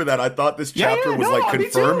hyped for that. I thought this chapter was like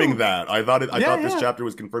confirming that. I thought this chapter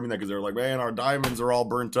was confirming that, because they were like, man, our diamonds are all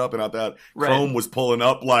burnt up, and I thought Chrome was pulling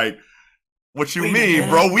up like, what you mean,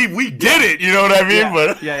 bro? We did it. You know what I mean?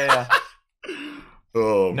 But yeah.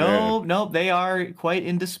 Oh man. Nope. They are quite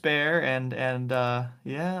in despair, and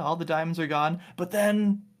all the diamonds are gone. But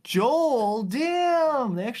then Joel,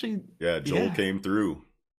 damn, they actually. Yeah, Joel came through.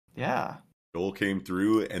 Yeah. Joel came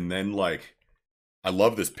through, and then like, I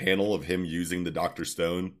love this panel of him using the Dr.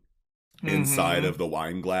 Stone inside of the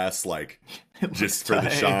wine glass, like just for the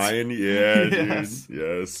shine. Yeah, dude.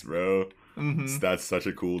 Yes, bro. That's such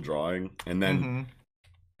a cool drawing. And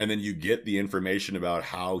then you get the information about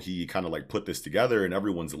how he kind of like put this together, and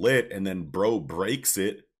everyone's lit, and then bro breaks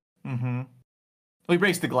it. Well, he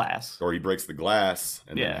breaks the glass. Or he breaks the glass,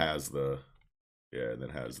 and then has the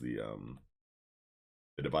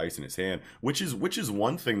device in his hand, which is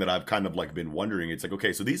one thing that I've kind of like been wondering. It's like,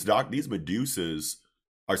 okay, so these Medusas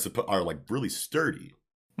are like really sturdy,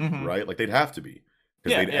 right? Like they'd have to be,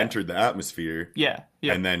 because they'd entered the atmosphere,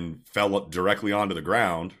 and then fell up directly onto the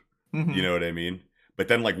ground. You know what I mean? But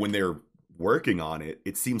then like when they're working on it,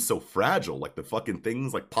 it seems so fragile. Like the fucking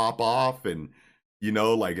things like pop off, and you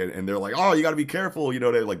know, like, and they're like, oh, you got to be careful, you know,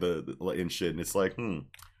 like the and shit. And it's like,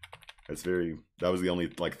 that was the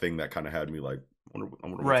only like thing that kind of had me like, I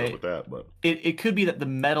wonder what's up with that. But it could be that the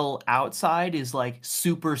metal outside is like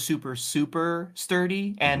super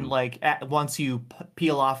sturdy, and like once you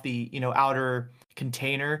peel off the outer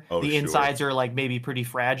container, the insides are like maybe pretty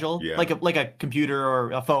fragile, like a computer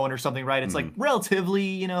or a phone or something, right? It's like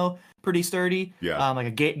relatively pretty sturdy, like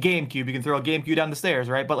a GameCube. You can throw a GameCube down the stairs,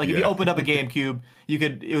 right? But like if you opened up a GameCube,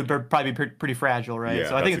 it would probably be pretty fragile, right?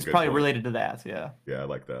 So I think it's probably related to that. Yeah I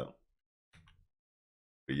like that.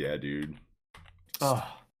 But yeah, dude. Oh,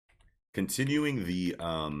 continuing the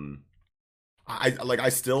I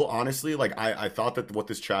still honestly like I thought that what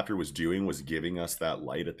this chapter was doing was giving us that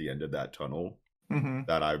light at the end of that tunnel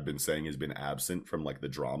that I've been saying has been absent from like the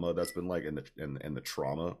drama that's been like and the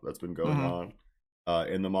trauma that's been going on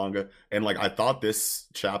in the manga. And like I thought this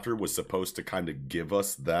chapter was supposed to kind of give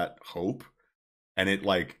us that hope, and it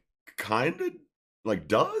like kind of like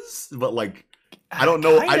does, but like I don't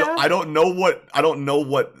know. I don't know what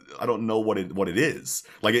it is.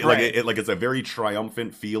 Like it's a very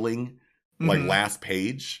triumphant feeling, like last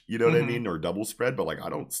page. You know what I mean, or double spread. But like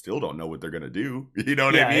still don't know what they're gonna do. You know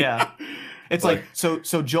what I mean? Yeah. It's like so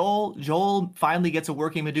Joel finally gets a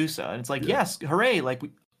working Medusa, and it's like yes, hooray! Like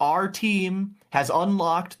our team has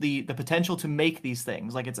unlocked the potential to make these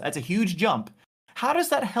things. Like it's a huge jump. How does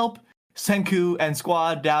that help Senku and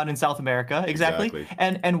squad down in South America? Exactly.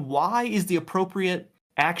 And why is the appropriate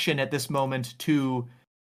action at this moment to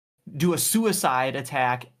do a suicide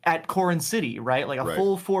attack at Corin City, right? Like a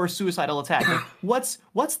full force suicidal attack. Like,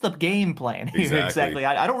 what's the game plan here exactly?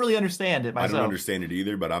 I don't really understand it myself. I don't understand it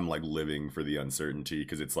either, but I'm like living for the uncertainty,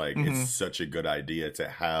 because it's like it's such a good idea to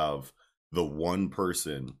have the one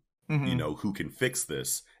person you know who can fix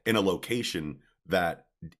this in a location that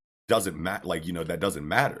doesn't matter, like, you know, that doesn't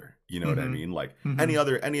matter. You know what I mean? Like any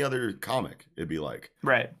other comic, it'd be like,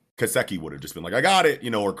 right. Kaseki would have just been like, I got it, you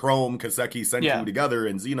know, or Chrome, Kaseki, Senku together,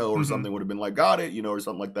 and Zeno or something would have been like, got it, you know, or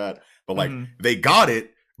something like that. But like they got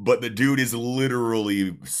it, but the dude is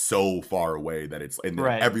literally so far away that it's and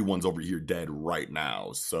everyone's over here dead right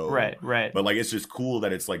now. So right. But like it's just cool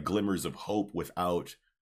that it's like glimmers of hope without,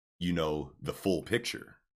 you know, the full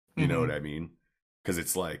picture. You know what I mean? Because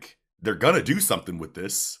it's like they're gonna do something with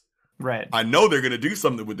this. Right. I know they're going to do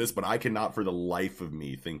something with this, but I cannot for the life of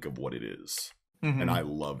me think of what it is. And I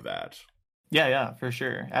love that. Yeah, for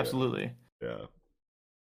sure. Absolutely. Yeah.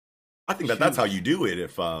 I think that's how you do it.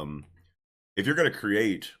 If you're going to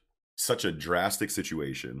create such a drastic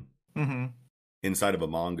situation inside of a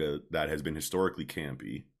manga that has been historically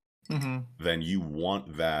campy, then you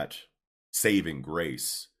want that saving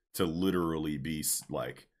grace to literally be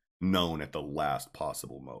like known at the last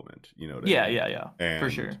possible moment. You know what I mean? Yeah. And for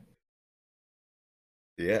sure.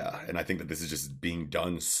 Yeah, and I think that this is just being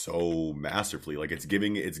done so masterfully. Like it's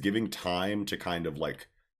giving time to kind of like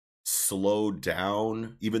slow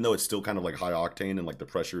down, even though it's still kind of like high octane and like the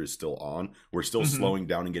pressure is still on. We're still slowing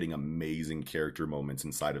down and getting amazing character moments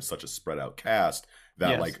inside of such a spread out cast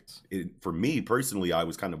that like for me personally, I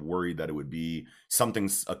was kind of worried that it would be something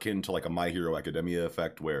akin to like a My Hero Academia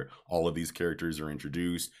effect, where all of these characters are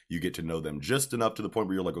introduced, you get to know them just enough to the point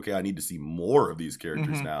where you're like, okay, I need to see more of these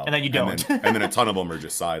characters now, and then you don't, and then a ton of them are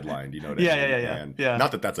just sidelined. You know what I mean? Yeah.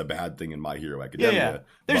 Not that that's a bad thing in My Hero Academia.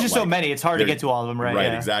 There's just like, so many, it's hard to get to all of them, right?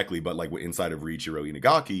 Right, exactly. But like inside of Riichiro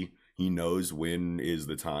Inagaki, he knows when is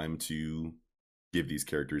the time to give these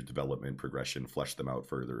characters development, progression, flesh them out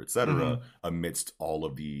further, etc. Amidst all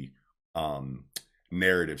of the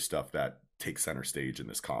narrative stuff that takes center stage in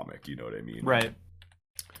this comic. You know what I mean? Right.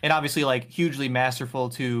 And obviously, like, hugely masterful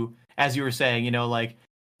to, as you were saying, you know, like,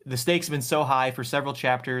 the stakes have been so high for several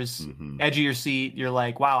chapters, edge of your seat, you're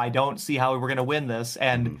like, wow, I don't see how we're going to win this.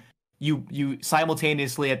 And you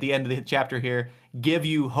simultaneously, at the end of the chapter here, give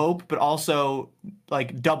you hope, but also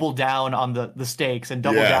like double down on the stakes and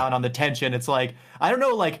double down on the tension. It's like, I don't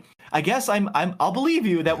know, like, I guess I'll believe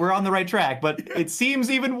you that we're on the right track, but it seems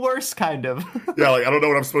even worse, kind of. Yeah, like, I don't know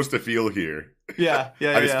what I'm supposed to feel here. Yeah.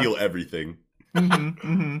 I just feel everything.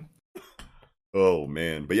 Oh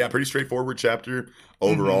man, but yeah, pretty straightforward chapter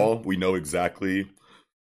overall. We know exactly,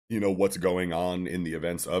 you know, what's going on in the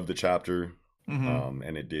events of the chapter.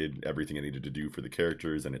 And it did everything it needed to do for the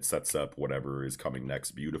characters, and it sets up whatever is coming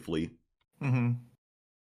next beautifully. And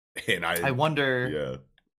I wonder,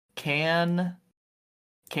 can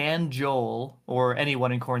Joel or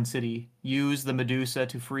anyone in Corn City use the Medusa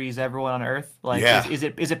to freeze everyone on Earth? Like, is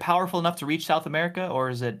it powerful enough to reach South America, or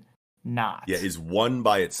is it not? Yeah, is one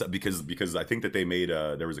by itself, because I think that they made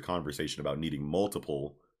there was a conversation about needing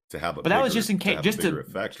multiple to have a, but that was just in case, just to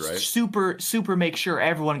effect, right? super make sure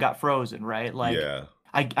everyone got frozen, right? Like,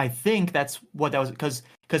 I think that's what that was, because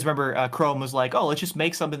remember, Chrome was like, oh, let's just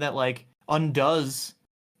make something that like undoes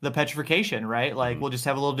the petrification, right? Like, we'll just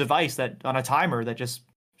have a little device that on a timer that just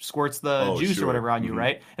squirts the juice or whatever on you,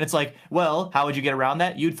 right? And it's like, well, how would you get around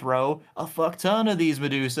that? You'd throw a fuck ton of these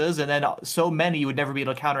Medusas, and then so many you would never be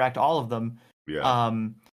able to counteract all of them.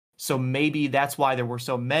 So maybe that's why there were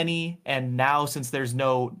so many, and now since there's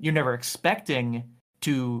you're never expecting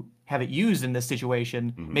to have it used in this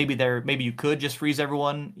situation, maybe you could just freeze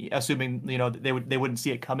everyone, assuming, you know, they wouldn't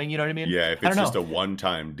see it coming. You know what I mean? Yeah, if it's just a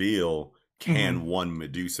one-time deal, can one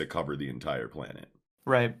Medusa cover the entire planet?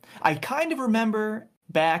 Right. I kind of remember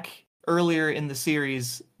back earlier in the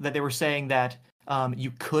series that they were saying that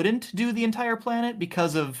you couldn't do the entire planet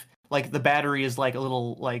because of like the battery is like a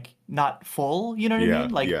little like not full. You know what I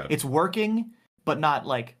mean? Like it's working, but not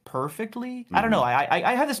like perfectly. I don't know.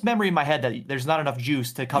 I have this memory in my head that there's not enough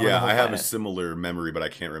juice to cover the whole I have planet. a similar memory, but I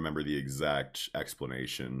can't remember the exact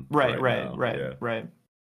explanation. Right.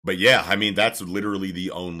 But yeah, I mean, that's literally the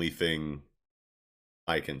only thing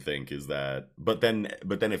I can think is that. But then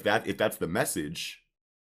if that's the message,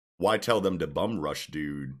 why tell them to bum rush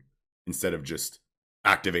dude instead of just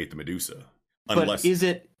activate the Medusa? But is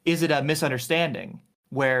it a misunderstanding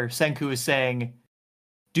where Senku is saying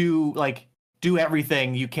do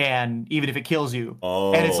everything you can even if it kills you?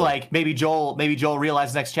 Oh. And it's like maybe Joel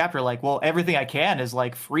realizes next chapter like, well, everything I can is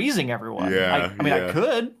like freezing everyone. Yeah. I mean I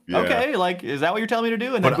could. Yeah. Okay, like is that what you're telling me to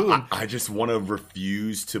do? And then boom. I just want to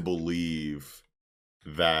refuse to believe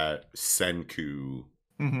that Senku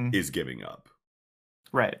is giving up.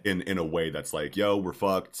 Right. In a way that's like, yo, we're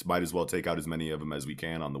fucked. Might as well take out as many of them as we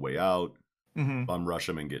can on the way out. Bum rush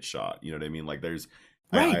them and get shot. You know what I mean? Like there's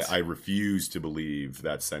right. I refuse to believe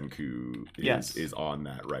that Senku is on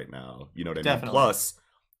that right now. You know what I Definitely. mean? Plus,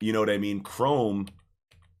 you know what I mean? Chrome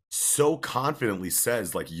so confidently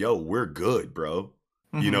says like, yo, we're good, bro.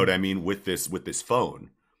 You know what I mean? With this phone.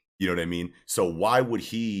 You know what I mean? So why would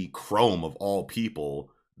he, Chrome of all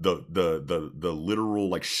people, the literal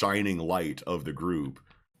like shining light of the group,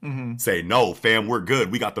 say, no, fam, we're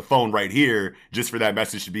good. We got the phone right here, just for that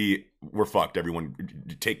message to be, we're fucked. Everyone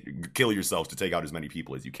kill yourselves to take out as many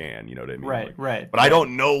people as you can. You know what I mean? Right, right. But I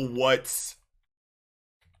don't know what's...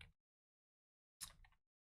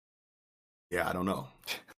 Yeah, I don't know.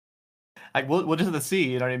 We'll just have to see,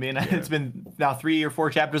 you know what I mean? Yeah. It's been now 3 or 4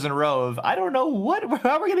 chapters in a row of, I don't know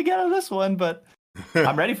how we're going to get out of this one, but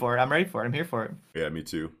I'm ready for it. I'm here for it. Yeah, me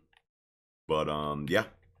too. But, yeah.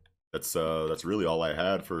 That's really all I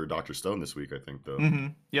had for Dr. Stone this week, I think, though.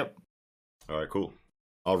 Yep. All right, cool.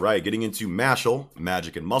 All right, getting into Mashal,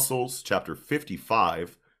 Magic and Muscles, Chapter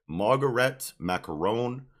 55, Margaret,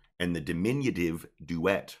 Macaron, and the Diminutive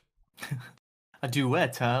Duet. A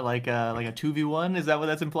duet, huh? Like a 2v1? Is that what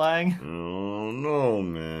that's implying? Oh no,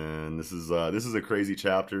 man! This is a crazy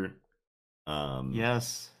chapter.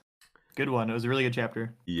 Yes, good one. It was a really good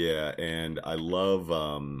chapter. Yeah, and I love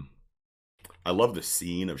the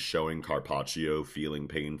scene of showing Carpaccio feeling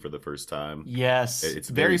pain for the first time. Yes, it's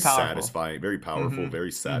very powerful. Satisfying, very powerful,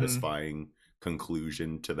 very satisfying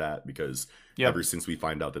conclusion to that, because ever since we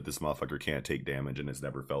find out that this motherfucker can't take damage and has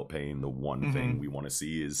never felt pain, the one thing we want to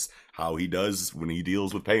see is how he does when he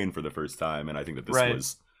deals with pain for the first time. And I think that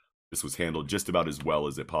this was handled just about as well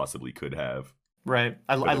as it possibly could have. Right.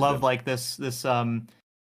 I love like this internal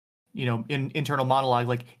monologue,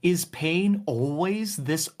 like, is pain always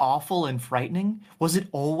this awful and frightening? Was it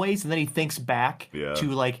always? And then he thinks back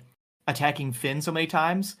to like attacking Finn so many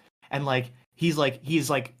times, and like he's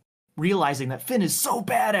realizing that Finn is so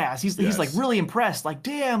badass. He's like really impressed. Like,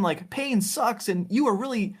 damn, like pain sucks, and you are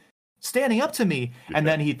really standing up to me. And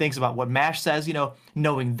then he thinks about what Mash says,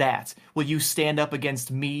 knowing that, will you stand up against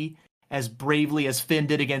me as bravely as Finn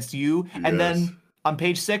did against you? And then on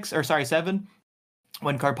page 7,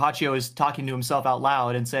 when Carpaccio is talking to himself out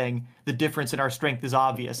loud and saying, the difference in our strength is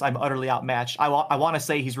obvious, I'm utterly outmatched, I want to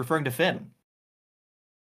say he's referring to Finn.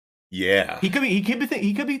 Yeah. He could be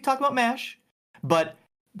talking about Mash, but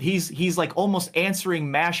he's like almost answering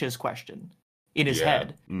Mash's question in his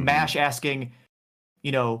head. Mash asking,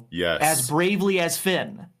 as bravely as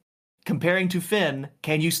Finn, comparing to Finn,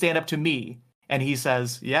 can you stand up to me? And he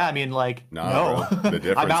says, yeah, I mean, like, no, the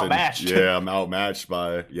difference I'm outmatched. I'm outmatched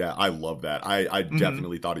by, I love that. I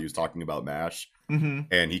definitely thought he was talking about Mash,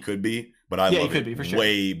 and he could be, but I love it for sure.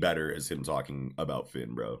 Way better as him talking about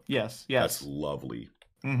Finn, bro. Yes. That's lovely.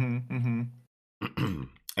 And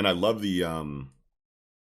I love the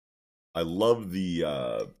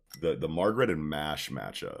Margaret and Mash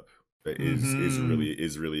matchup. That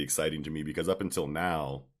is really exciting to me, because up until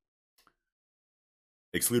now,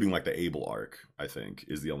 excluding like the Abel arc, I think,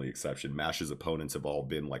 is the only exception, Mash's opponents have all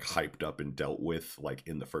been like hyped up and dealt with like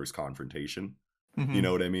in the first confrontation. You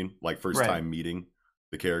know what I mean? Like first time meeting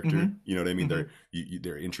the character. You know what I mean?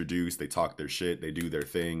 They're introduced, they talk their shit, they do their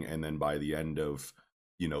thing, and then by the end of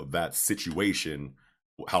that situation,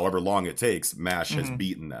 however long it takes, Mash has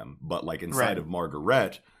beaten them. But like inside of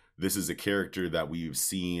Margaret, this is a character that we've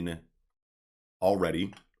seen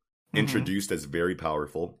already introduced as very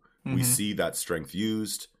powerful. We see that strength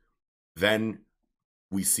used. Then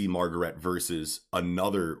we see Margaret versus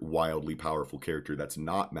another wildly powerful character that's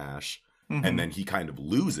not Mash. And then he kind of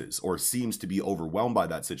loses or seems to be overwhelmed by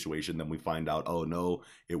that situation. Then we find out, oh no,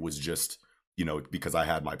 it was just, you know, because I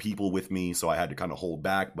had my people with me, so I had to kind of hold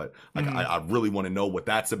back. But I really want to know what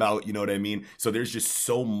that's about. You know what I mean? So there's just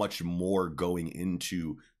so much more going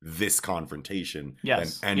into this confrontation than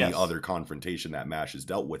any other confrontation that MASH has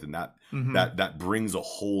dealt with, and that brings a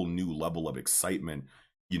whole new level of excitement,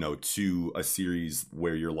 you know, to a series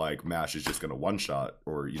where you're like, MASH is just going to one shot,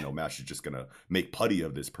 or, you know, MASH is just going to make putty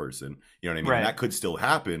of this person. You know what I mean? And that could still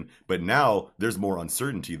happen, but now there's more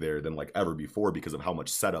uncertainty there than like ever before because of how much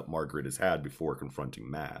setup Margaret has had before confronting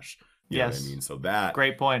MASH. You know what I mean? So that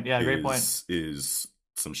great point. Yeah, great point. Is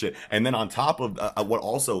some shit. And then on top of what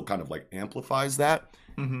also kind of like amplifies that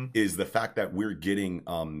is the fact that we're getting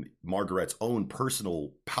Margaret's own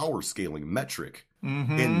personal power scaling metric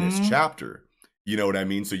in this chapter. You know what I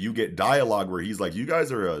mean? So you get dialogue where he's like, you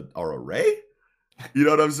guys are a Ray? You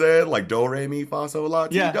know what I'm saying? Like do, re, mi, fa, sol, la,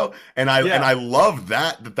 ti, do. And I love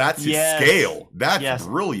that's his scale. That's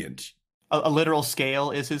brilliant. A literal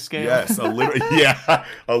scale is his scale. Yes,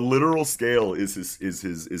 a literal scale is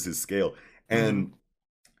his scale. And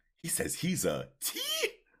he says he's a T.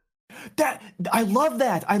 That I love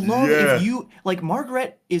that. I love if you like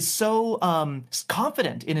Margaret is so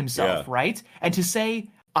confident in himself, right? And to say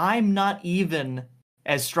I'm not even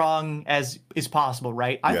as strong as is possible,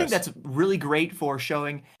 right? I think that's really great for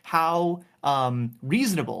showing how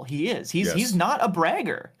reasonable he is. He's not a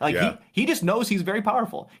bragger. Like he just knows he's very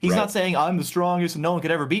powerful. He's not saying I'm the strongest and no one could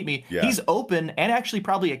ever beat me. He's open and actually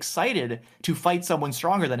probably excited to fight someone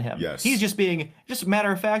stronger than him. He's just being just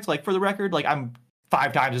matter of fact, like for the record, like I'm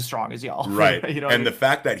 5 times as strong as y'all. Right. You know and the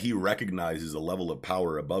fact that he recognizes a level of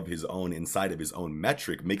power above his own inside of his own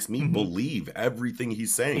metric makes me believe everything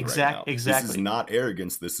he's saying right now. Exactly. This is not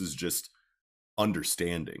arrogance. This is just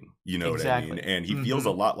understanding. You know what I mean? And he feels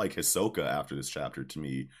a lot like Hisoka after this chapter to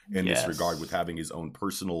me in this regard, with having his own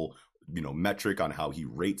personal, you know, metric on how he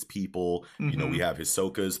rates people. You know, we have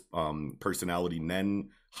Hisoka's personality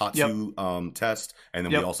Nen Hatsu test, and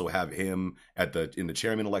then we also have him in the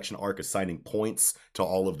chairman election arc assigning points to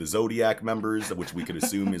all of the Zodiac members, which we could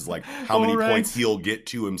assume is like how many points he'll get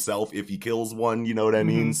to himself if he kills one. You know what I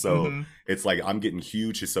mean? So it's like I'm getting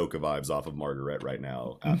huge Hisoka vibes off of Margaret right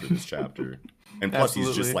now after this chapter. And plus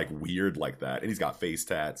he's just like weird like that, and he's got face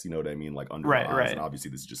tats, you know what I mean, like under his eyes. And obviously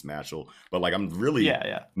this is just Mashal, but like I'm really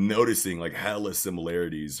noticing like hella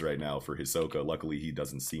similarities right now for Hisoka. Luckily he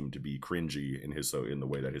doesn't seem to be cringy in the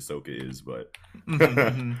way that Hisoka is, but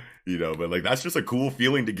you know, but like that's just a cool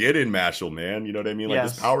feeling to get in Mashal, man. You know what I mean? Like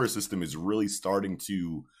this power system is really starting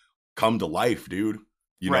to come to life, dude.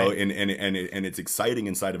 You know, and it's exciting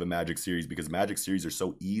inside of a Magic series, because Magic series are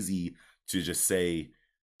so easy to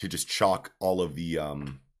just chalk all of the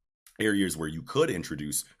areas where you could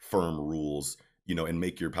introduce firm rules, you know, and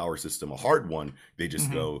make your power system a hard one. They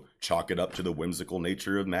just go chalk it up to the whimsical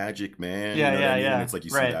nature of magic, man. You know what I mean? And it's like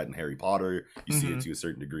you see that in Harry Potter. You see it to a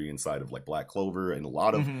certain degree inside of like Black Clover, and a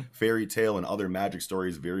lot of fairy tale and other magic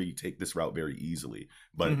stories take this route very easily.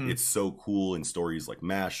 But it's so cool in stories like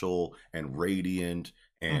Mashal and Radiant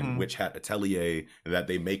and Witch Hat Atelier that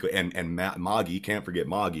they make, and Magi, can't forget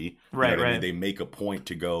Magi. Right. I mean? They make a point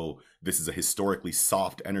to go, this is a historically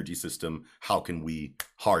soft energy system. How can we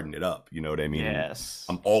harden it up? You know what I mean? Yes.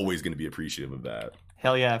 I'm always going to be appreciative of that.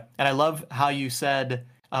 Hell yeah. And I love how you said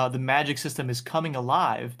the magic system is coming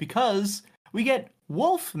alive, because we get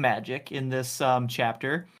wolf magic in this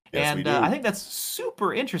chapter. Yes, and I think that's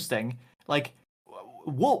super interesting. Like,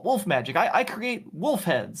 wolf magic. I create wolf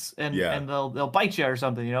heads, and they'll bite you or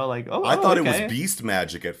something. You know, like I thought it was beast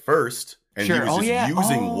magic at first, and he was just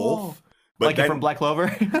using wolf. But like then, from Black Clover.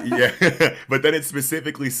 But then it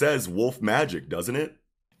specifically says wolf magic, doesn't it?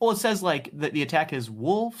 Well, it says like the attack is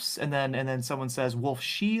wolves, and then someone says wolf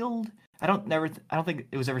shield. I don't think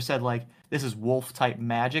it was ever said like this is wolf type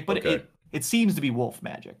magic, but it seems to be wolf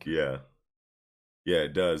magic. Yeah,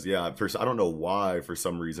 it does. Yeah, first I don't know why. For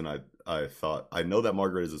some reason, I thought, I know that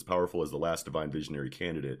Margaret is as powerful as the last divine visionary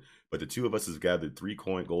candidate, but the two of us has gathered 3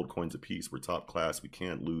 gold coins apiece. We're top class. We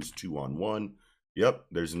can't lose 2-on-1. Yep,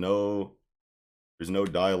 there's no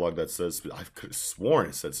dialogue that says. I could have sworn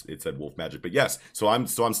it said wolf magic, but yes. So I'm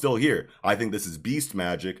still here. I think this is beast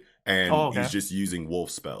magic, and he's just using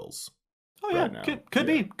wolf spells. Oh yeah, right could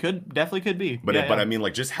be, definitely be. But I mean,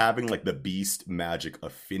 like just having like the beast magic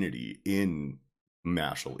affinity in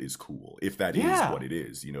Mashal is cool, if that is what it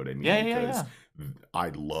is. You know what I mean? Because I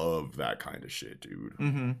love that kind of shit, dude.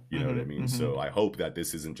 You know what I mean? So I hope that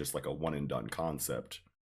this isn't just like a one and done concept,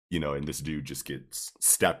 you know, and this dude just gets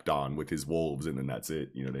stepped on with his wolves and then that's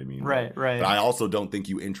it. You know what I mean? Right. But I also don't think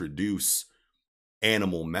you introduce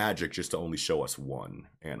animal magic just to only show us one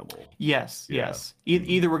animal. Yes.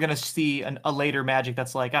 Either we're gonna see a later magic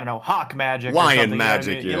that's like, I don't know, hawk magic, lion or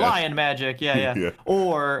magic, lion magic, yeah.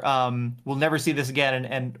 Or we'll never see this again,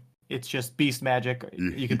 and it's just beast magic.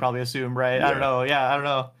 You could probably assume, right? Yeah. I don't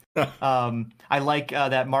know. I like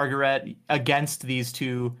that Margaret against these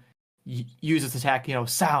two uses attack.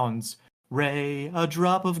 Sounds. Ray, a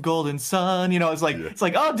drop of golden sun. It's like,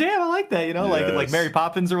 oh damn, I like that. Like Mary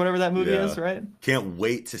Poppins or whatever that movie is, right? Can't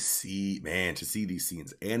wait to see these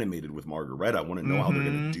scenes animated with Margaret. I want to know how they're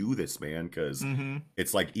gonna do this, man, because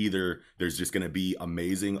it's like either there's just gonna be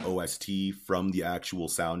amazing OST from the actual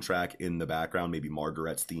soundtrack in the background. Maybe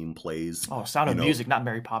Margaret's theme plays. Oh, Sound of Music, not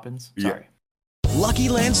Mary Poppins. Sorry. Lucky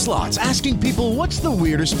Land Slots, asking people, what's the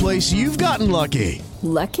weirdest place you've gotten lucky?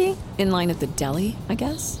 Lucky? In line at the deli, I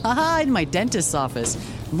guess? Aha, in my dentist's office.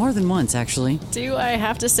 More than once, actually. Do I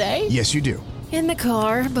have to say? Yes, you do. In the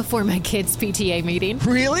car before my kids' PTA meeting.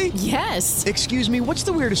 Really? Yes. Excuse me, what's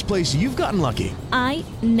the weirdest place you've gotten lucky? I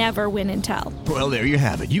never win and tell. Well, there you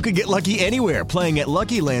have it. You can get lucky anywhere, playing at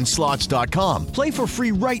LuckyLandSlots.com. Play for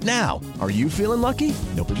free right now. Are you feeling lucky?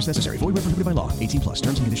 No purchase necessary. Void where prohibited by law. 18+.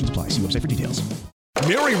 Terms and conditions apply. See website for details.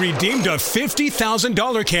 Mary redeemed a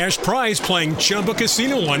 $50,000 cash prize playing Chumba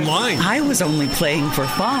Casino online. I was only playing for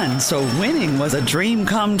fun, so winning was a dream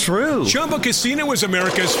come true. Chumba Casino is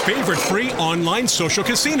America's favorite free online social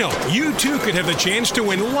casino. You too could have the chance to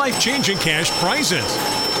win life-changing cash prizes.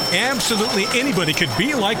 Absolutely anybody could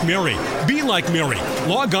be like Mary. Be like Mary.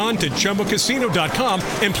 Log on to ChumbaCasino.com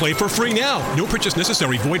and play for free now. No purchase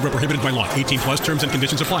necessary. Void where prohibited by law. 18+ terms and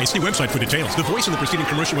conditions apply. See website for details. The voice in the preceding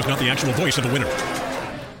commercial was not the actual voice of the winner.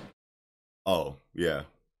 Oh, yeah.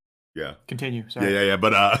 Continue. Sorry. Yeah.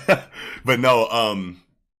 But but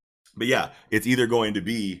yeah, it's either going to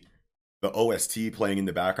be the OST playing in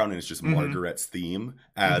the background and it's just Margaret's theme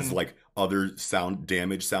as like other sound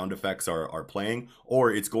effects are playing,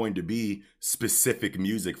 or it's going to be specific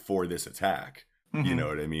music for this attack. You know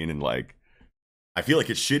what I mean? And like, I feel like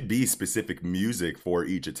it should be specific music for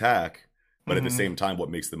each attack, but at the same time, what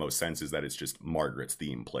makes the most sense is that it's just Margaret's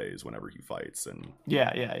theme plays whenever he fights, and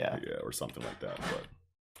yeah, or something like that.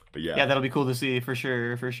 But yeah, that'll be cool to see for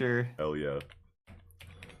sure. Hell yeah!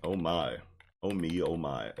 Oh my, oh me, oh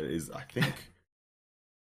my. I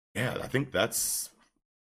think that's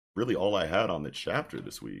really all I had on the chapter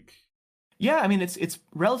this week. Yeah, I mean it's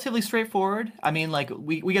relatively straightforward. I mean, like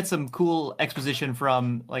we get some cool exposition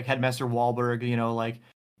from like Headmaster Wahlberg. Like,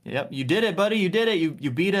 yep, you did it, buddy. You did it.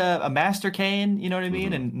 You beat a Master Kane. You know what I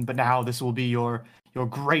mean? But now this will be your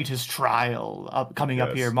greatest trial coming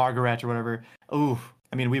up here, Margaret or whatever. Ooh,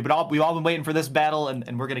 I mean we've all been waiting for this battle,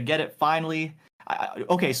 and we're gonna get it finally.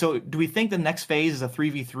 Okay, so do we think the next phase is a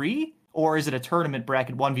 3v3 or is it a tournament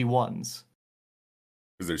bracket 1v1s?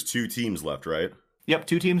 Because there's 2 teams left, right? Yep,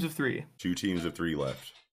 2 teams of 3. 2 teams of 3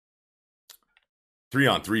 left.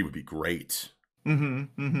 3-on-3 would be great.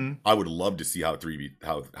 I would love to see how a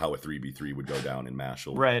 3v3 would go down in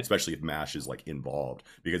Mashal, right? Especially if Mash is like involved,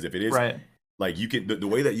 because if it is, right, like you can the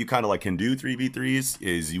way that you kind of like can do 3v3s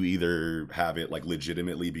is you either have it like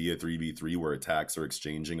legitimately be a 3v3 where attacks are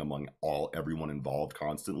exchanging among everyone involved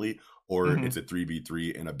constantly, or it's a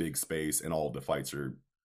 3v3 in a big space and all of the fights are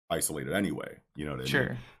isolated anyway. You know what I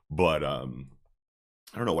mean? But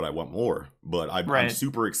I don't know what I want more, but I'm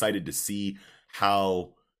super excited to see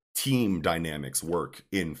how team dynamics work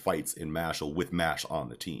in fights in Mashal with Mash on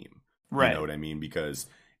the team. Right. You know what I mean? Because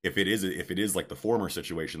if it is like the former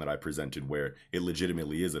situation that I presented where it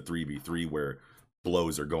legitimately is a 3v3 where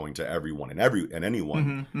blows are going to everyone and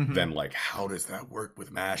anyone, then like how does that work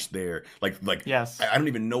with Mash there? Like yes. I don't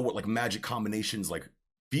even know what like magic combinations like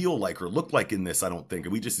feel like or look like in this. I don't think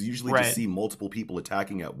we just usually just see multiple people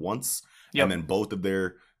attacking at once. Yep. And then both of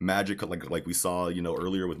their magic, like we saw,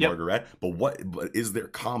 earlier with Margaret. But is there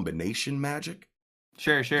combination magic?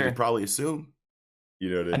 Sure. You could probably assume.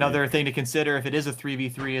 Another thing to consider if it is a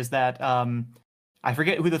 3v3 is that I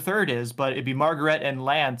forget who the third is, but it'd be Margaret and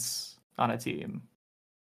Lance on a team.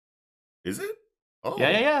 Is it? Oh.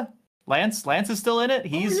 Yeah. Lance is still in it.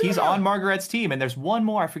 He's on Margaret's team, and there's one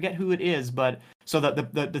more. I forget who it is, but so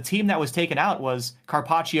the team that was taken out was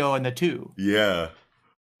Carpaccio and the 2. Yeah.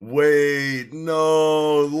 Wait,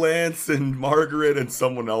 no, Lance and Margaret and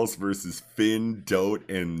someone else versus Finn, Dote,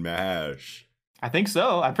 and Mash. I think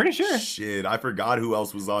so. I'm pretty sure. Shit, I forgot who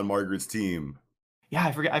else was on Margaret's team. Yeah,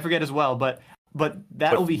 I forget as well. But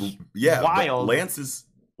that'll be wild. But Lance is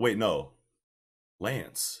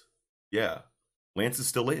Lance. Yeah, Lance is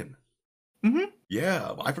still in.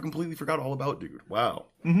 Yeah, I completely forgot all about dude. Wow.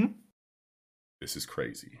 This is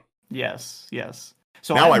crazy. Yes.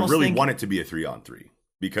 So now I really want it to be a 3-on-3.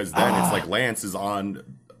 because then it's like Lance is on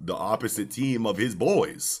the opposite team of his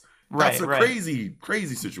boys. That's a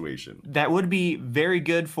crazy situation. That would be very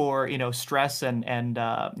good for, stress and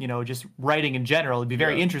just writing in general. It'd be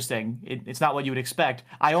very interesting. It's not what you would expect.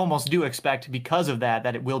 I almost do expect, because of that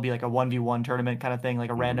it will be like a 1v1 tournament kind of thing,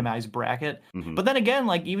 like a randomized bracket. But then again,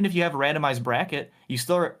 like even if you have a randomized bracket, you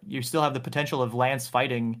still have the potential of Lance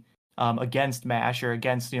fighting against Mash or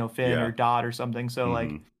against Finn or Dot or something. So like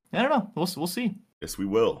I don't know. We'll see. Yes, we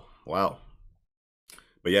will. Wow.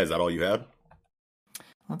 But yeah, is that all you had?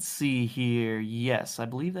 Let's see here. Yes, I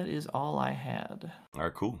believe that is all I had. All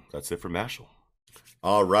right, cool. That's it for Mashal.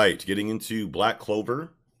 All right, getting into Black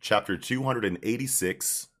Clover, chapter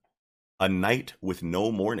 286, A Night with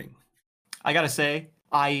No Morning. I gotta say,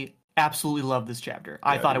 I absolutely love this chapter.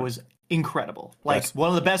 I thought it was incredible. Like, one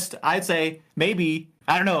of the best, I'd say, maybe,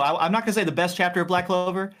 I don't know, I'm not gonna say the best chapter of Black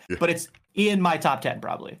Clover, but it's in my top 10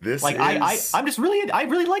 probably. I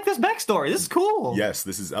really like this backstory. This is cool. Yes,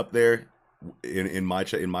 this is up there. In my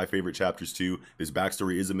favorite chapters too. His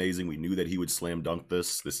backstory is amazing. We knew that he would slam dunk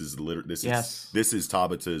this. This is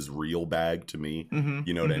Tabata's real bag to me.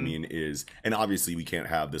 You know what I mean? And obviously we can't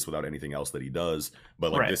have this without anything else that he does.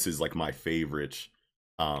 But like this is like my favorite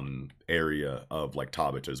area of like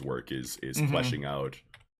Tabata's work is fleshing out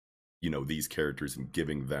these characters and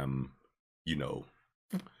giving them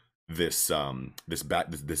this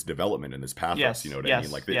development and this pathos. You know what I mean?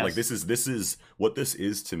 Like this is what this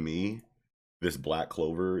is to me. This Black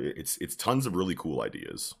Clover, it's tons of really cool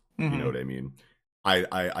ideas. You know what I mean?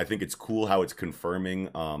 I think it's cool how it's confirming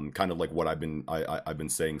kind of like what I've been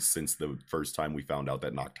saying since the first time we found out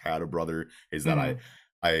that Noct had a brother, is that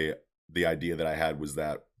the idea that I had was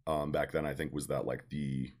that back then I think was that like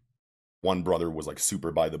the one brother was like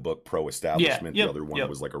super by the book, pro establishment. The other one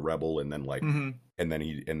was like a rebel, and then like and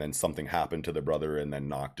then something happened to the brother, and then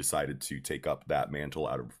Noct decided to take up that mantle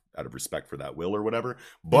out of respect for that will or whatever.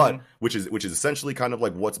 But which is essentially kind of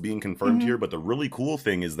like what's being confirmed here. But the really cool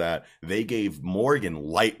thing is that they gave Morgan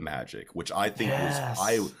light magic, which I think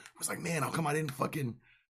I was like, man, how come I didn't fucking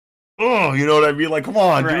you know what I mean? Like, come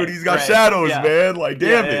on, dude, he's got shadows, man. Like,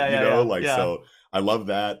 damn it, so. I love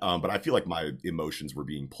that, but I feel like my emotions were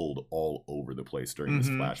being pulled all over the place during this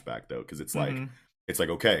flashback, though, because it's like,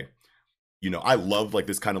 okay, I love like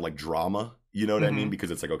this kind of like drama, you know what I mean?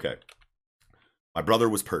 Because it's like, okay, my brother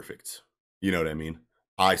was perfect, you know what I mean?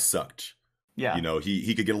 I sucked,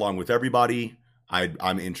 he could get along with everybody.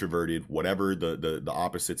 I'm introverted, whatever the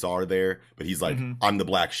opposites are there, but he's like, I'm the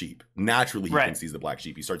black sheep. Naturally, he thinks he's the black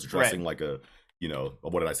sheep. He starts dressing like a.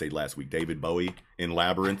 What did I say last week? David Bowie in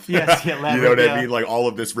Labyrinth. Labyrinth, you know what I mean? Like all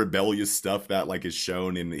of this rebellious stuff that like is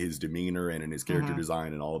shown in his demeanor and in his character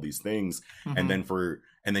design and all of these things. And then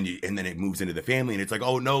it moves into the family, and it's like,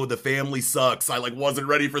 oh no, the family sucks. I like wasn't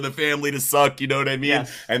ready for the family to suck. You know what I mean?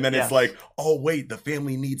 And then it's like, oh wait, the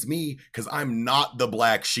family needs me because I'm not the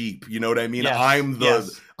black sheep. You know what I mean? I'm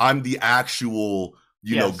the actual,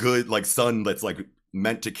 good like son that's like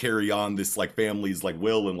meant to carry on this like family's like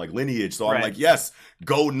will and like lineage. So I'm like, yes,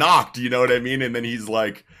 go Noct, you know what I mean? And then he's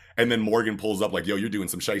like, and then Morgan pulls up like, yo, you're doing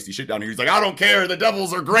some shiesty shit down here. He's like, I don't care, the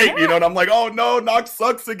devils are great, and I'm like, oh no, Noct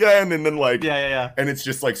sucks again. And then like and it's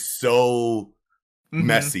just like so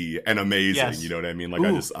messy and amazing, you know what I mean? Like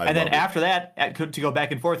I and then after that, to go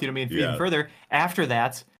back and forth, you know what I mean, even further after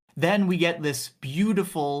that, then we get this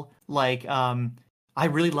beautiful like I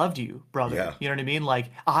really loved you, brother. You know what I mean?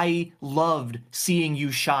 Like, I loved seeing you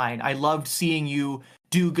shine. I loved seeing you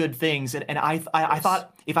do good things. And I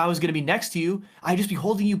thought if I was going to be next to you, I'd just be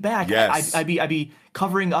holding you back. I'd be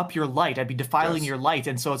covering up your light. I'd be defiling your light.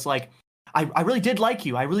 And so it's like, I really did like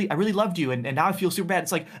you. I really loved you. And now I feel super bad.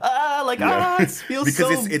 It's like, it feels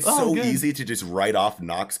because it's so good. easy to just write off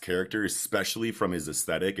Noct's character, especially from his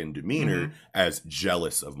aesthetic and demeanor, as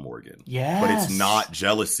jealous of Morgan. But it's not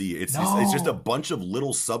jealousy. It's just a bunch of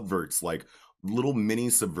little subverts, like little mini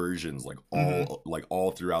subversions, like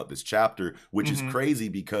all throughout this chapter, which is crazy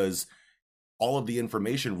because all of the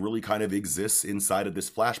information really kind of exists inside of this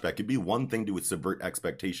flashback. It'd be one thing to subvert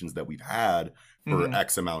expectations that we've had for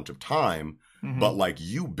X amount of time, but like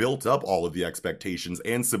you built up all of the expectations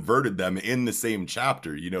and subverted them in the same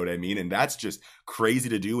chapter, you know what I mean? And that's just crazy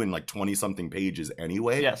to do in like 20 something pages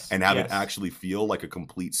anyway, and have it actually feel like a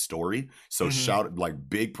complete story. So shout, like,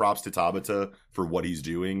 big props to Tabata for what he's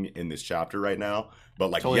doing in this chapter right now. But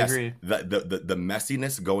like, agree. The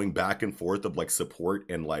messiness going back and forth of like support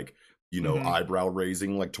and like, eyebrow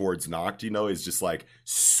raising like towards Noct, is just like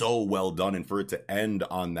so well done. And for it to end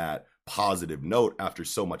on that positive note after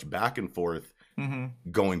so much back and forth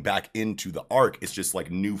going back into the arc, it's just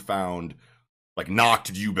like newfound like,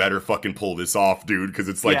 Noct, you better fucking pull this off, dude, because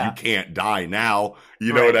it's like, Yeah. you can't die now,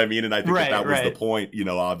 you know what I mean? And I think that was the right. point, you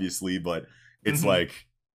know, obviously, but it's like,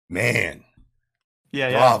 man,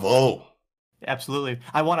 bravo. Absolutely.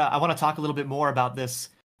 I wanna talk a little bit more about this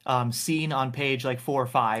scene on page like 4 or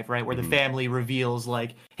 5, right, where the family reveals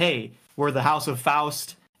like, hey, we're the House of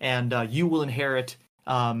Faust, and you will inherit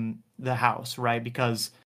the house, right,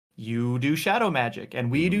 because you do shadow magic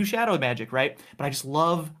and we do shadow magic, right? But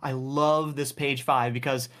I love this page 5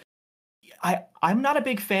 because I'm not a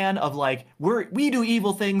big fan of like we do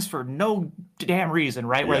evil things for no damn reason,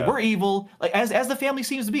 right? Where like, we're evil, like as the family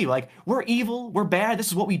seems to be, like we're evil, we're bad. This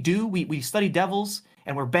is what we do. We study devils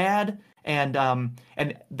and we're bad, and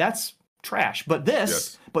that's trash. But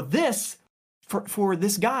this, for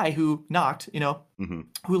this guy who Noct, you know,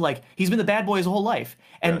 who like he's been the bad boy his whole life,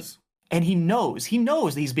 and he knows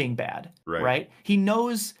that he's being bad, right? He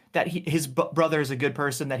knows that his brother is a good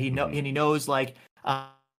person, that and he knows like.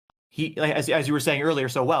 He, like, as you were saying earlier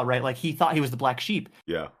so well, right? Like he thought he was the black sheep.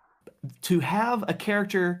 Yeah. To have a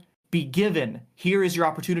character be given, here is your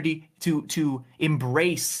opportunity to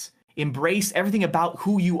embrace everything about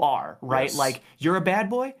who you are, right? Yes. Like you're a bad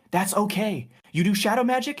boy, that's okay. You do shadow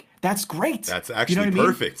magic, that's great. That's actually you know what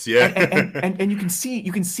perfect. I mean? Yeah. And you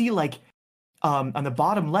can see like on the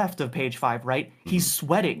bottom left of page 5, right? He's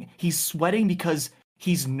sweating. He's sweating because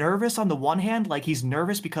he's nervous on the one hand, like he's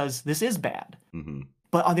nervous because this is bad.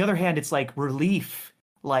 But on the other hand, it's like relief.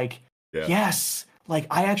 Like, yes, like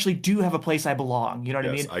I actually do have a place I belong. You know what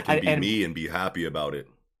I mean? I can be me and be happy about it.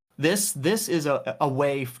 This is a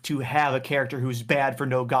way to have a character who's bad for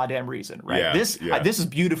no goddamn reason, right? Yeah, this is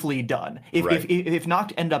beautifully done. If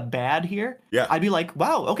Noct end up bad here, I'd be like,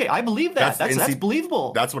 wow, okay, I believe that. That's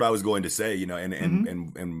believable. That's what I was going to say, you know.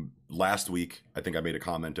 And last week, I think I made a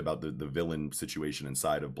comment about the villain situation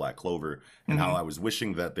inside of Black Clover and how I was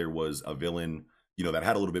wishing that there was a villain, you know, that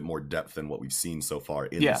had a little bit more depth than what we've seen so far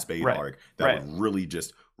in the Spade arc that would really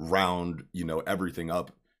just round, you know, everything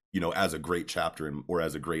up, you know, as a great chapter or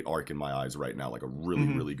as a great arc in my eyes right now, like a really,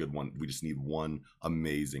 really good one. We just need one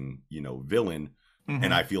amazing, you know, villain.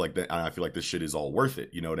 And I feel like this shit is all worth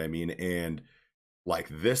it. You know what I mean? And like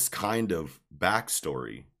this kind of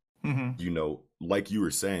backstory, you know, like you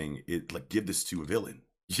were saying, it like give this to a villain.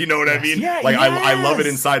 You know what I mean? Yeah, like I love it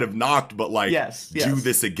inside of Noct, but like do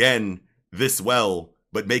this again this well,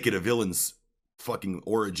 but make it a villain's fucking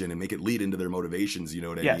origin and make it lead into their motivations. You know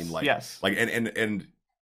what I mean? Like, like, and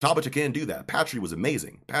Tabata can do that. Patry was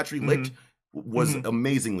amazing. Patry Licht was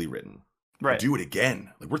amazingly written. Right. Do it again.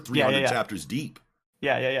 Like we're 300 chapters deep.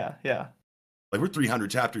 Yeah. Like we're 300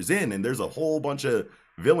 chapters in, and there's a whole bunch of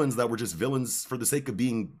villains that were just villains for the sake of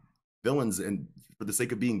being villains and for the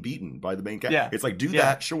sake of being beaten by the main character. Yeah. It's like, do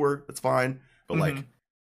that, sure, that's fine, but like,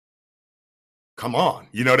 come on,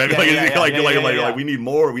 you know what I mean? Like we need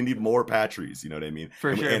more Patrys, you know what I mean?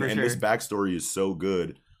 For sure. And this backstory is so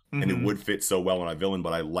good, and it would fit so well on a villain,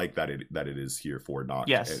 but I like that it is here for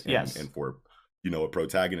Noct and for, you know, a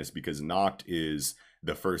protagonist, because Noct is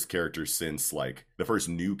the first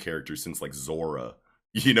new character since like Zora.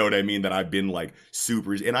 You know what I mean? That I've been like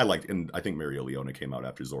super, and I think Mario Leona came out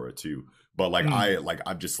after Zora too. But like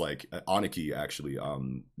I'm just like Aniki actually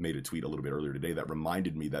made a tweet a little bit earlier today that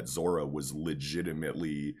reminded me that Zora was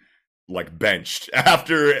legitimately like benched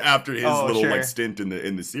after his like stint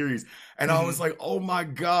in the series, and I was like, oh my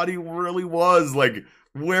god, he really was like,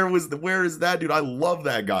 where is that dude? I love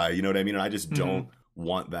that guy. You know what I mean? And I just don't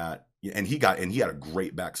want that. And he had a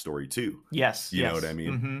great backstory too. Yes, you know what I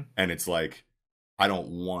mean? And it's like, I don't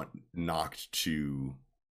want Noct to,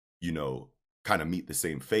 you know, kind of meet the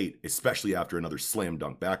same fate, especially after another slam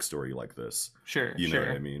dunk backstory like this. Sure, you know what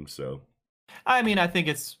I mean? So, I mean, I think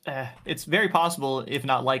it's very possible, if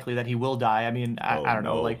not likely, that he will die. I mean, I don't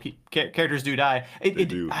know, like characters do die. They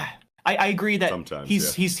do. I agree that sometimes,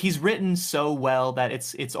 he's written so well that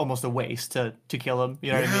it's almost a waste to kill him.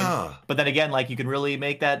 You know what I mean? But then again, like you can really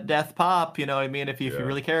make that death pop. You know what I mean? If you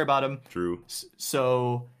really care about him. True.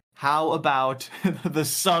 So how about the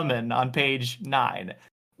summon on page 9?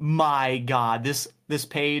 My God, this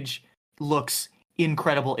page looks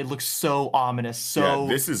incredible. It looks so ominous. So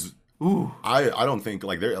this is. Ooh. I don't think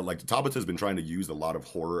like Tabata's been trying to use a lot of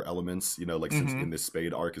horror elements, you know, like since in this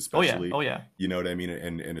Spade arc especially. Oh yeah. You know what I mean?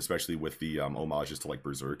 And especially with the homages to like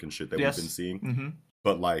Berserk and shit that we've been seeing.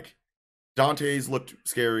 But like Dante's looked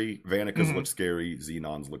scary, Vanika's looked scary,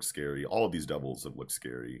 Xenon's looked scary. All of these devils have looked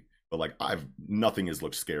scary. But like nothing has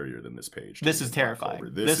looked scarier than this page. This is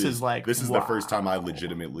terrifying. This is like, this is the first time I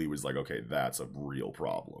legitimately was like, okay, that's a real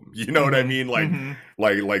problem. You know what I mean? Like,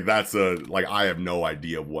 like that's like I have no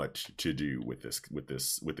idea what to do with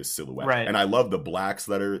this silhouette. Right. And I love the blacks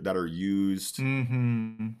that are used.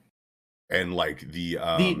 And like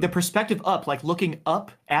the perspective up, like looking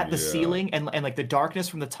up at the ceiling and like the darkness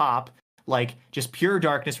from the top, like just pure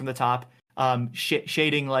darkness from the top.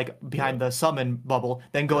 Shading like behind the summon bubble,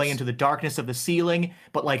 then going into the darkness of the ceiling,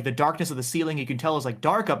 but like the darkness of the ceiling you can tell is like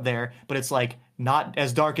dark up there, but it's like not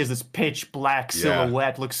as dark as this pitch black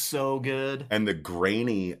silhouette. Looks so good. And the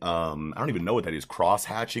grainy I don't even know what that is, cross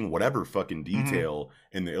hatching, whatever fucking detail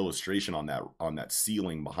in the illustration on that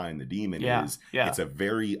ceiling behind the demon is. It's a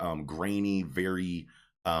very grainy, very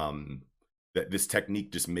that this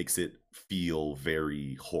technique just makes it feel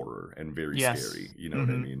very horror and very scary. You know what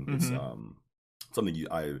I mean? It's something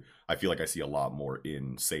I feel like I see a lot more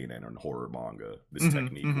in seinen and horror manga. This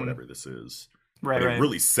technique, whatever this is, but it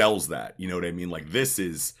really sells that. You know what I mean? Like this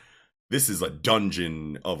is a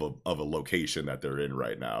dungeon of a location that they're in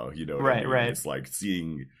right now. You know what I mean? It's like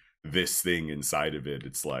seeing this thing inside of it.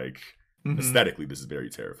 It's like aesthetically, this is very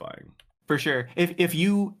terrifying. For sure. If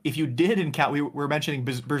you did encounter, we were mentioning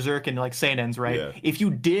Berserk and like seinens, right? Yeah. If you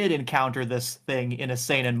did encounter this thing in a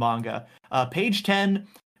seinen manga, page 10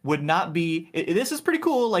 would not be. This is pretty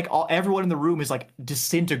cool. Like everyone in the room is like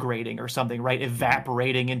disintegrating or something, right?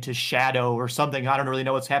 Evaporating into shadow or something. I don't really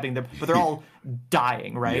know what's happening there, but they're all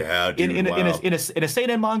dying, right? Yeah, dude, in a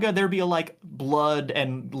seinen manga, there'd be like blood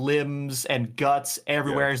and limbs and guts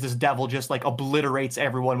everywhere as this devil just like obliterates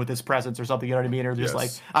everyone with his presence or something. You know what I mean? Or just like,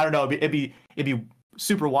 I don't know. It'd be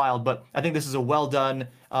super wild. But I think this is a well done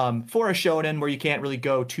for a shonen where you can't really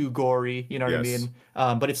go too gory. You know what I mean?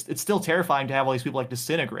 But it's still terrifying to have all these people like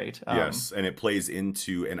disintegrate. Yes, and it plays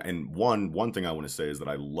into and one thing I want to say is that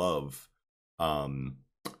I love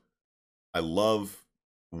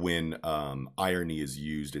when irony is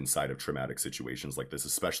used inside of traumatic situations like this,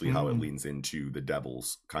 especially how it leans into the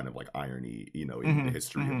devil's kind of like irony, you know, in the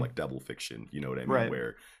history of like devil fiction, you know what I mean?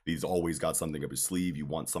 Where he's always got something up his sleeve. You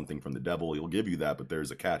want something from the devil, he'll give you that, but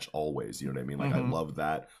there's a catch always, you know what I mean? Like I love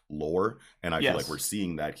that lore, and I feel like we're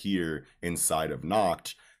seeing that here inside of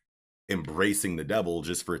Noct, embracing the devil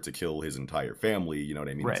just for it to kill his entire family, you know what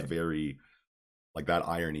I mean? It's very like that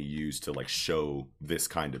irony used to like show this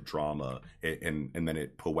kind of drama, and then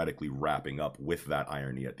it poetically wrapping up with that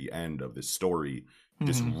irony at the end of this story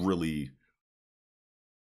just really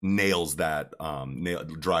nails that,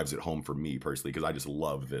 drives it home for me personally, because I just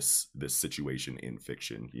love this situation in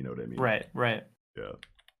fiction, you know what I mean? Right. Yeah.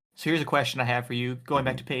 So here's a question I have for you, going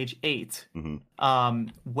back to page 8.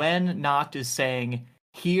 When Noct is saying,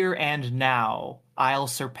 "Here and now, I'll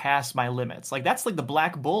surpass my limits." Like that's like the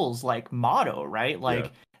Black Bull's like motto, right?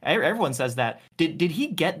 Like everyone says that. Did he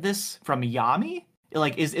get this from Yami?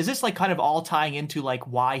 Like is this like kind of all tying into like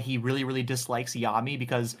why he really, really dislikes Yami,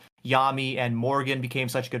 because Yami and Morgan became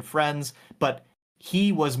such good friends, but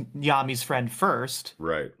he was Yami's friend first.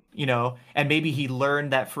 Right. You know, and maybe he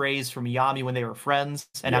learned that phrase from Yami when they were friends,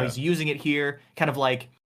 and now he's using it here, kind of like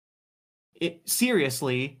it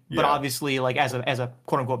seriously, but obviously like as a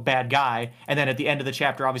quote unquote bad guy. And then at the end of the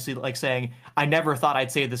chapter, obviously like saying, "I never thought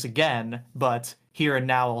I'd say this again, but here and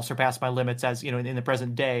now I'll surpass my limits," as you know, in the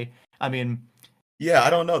present day. I mean, I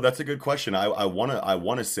don't know. That's a good question. I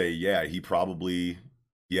wanna say, he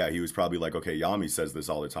was probably like, okay, Yami says this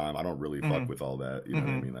all the time. I don't really fuck with all that. You know what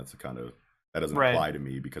I mean? That's a kind of, that doesn't apply to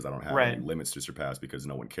me because I don't have any limits to surpass, because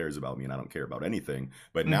no one cares about me and I don't care about anything.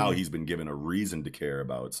 But now he's been given a reason to care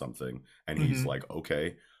about something, and he's like,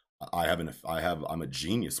 okay, I'm a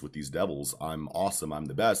genius with these devils. I'm awesome. I'm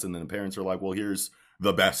the best. And then the parents are like, well, here's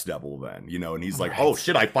the best devil then, you know, and he's like, oh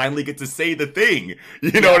shit, I finally get to say the thing,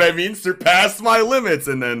 you know what I mean? Surpass my limits.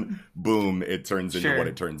 And then boom, it turns into what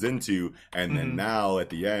it turns into. And then now at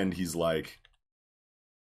the end, he's like,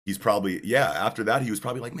 he's probably, after that, he was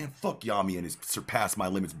probably like, man, fuck Yami and his surpass my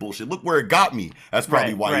limits bullshit. Look where it got me. That's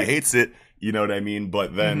probably why he hates it. You know what I mean?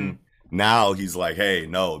 But then now he's like, hey,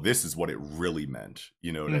 no, this is what it really meant.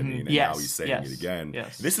 You know what I mean? And now he's saying it again.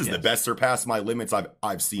 This is the best surpass my limits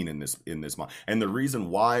I've seen in this month. And the reason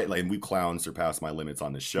why, like, and we clown surpass my limits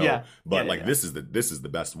on this show, but this is the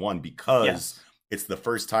best one, because it's the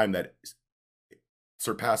first time that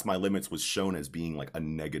surpass my limits was shown as being like a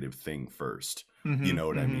negative thing first. You know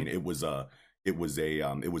what I mean? It was a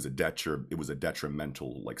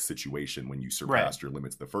detrimental like situation when you surpassed your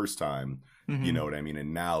limits the first time. You know what I mean?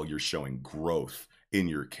 And now you're showing growth in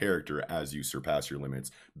your character as you surpass your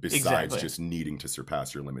limits, besides just needing to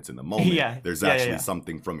surpass your limits in the moment. There's actually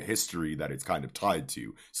something from history that it's kind of tied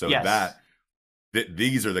to. So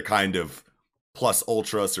these are the kind of plus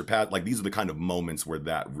ultra surpass, like these are the kind of moments where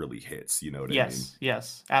that really hits, you know what I mean?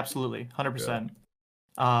 Yes, absolutely, 100%.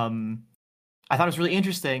 I thought it was really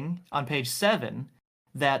interesting on page 7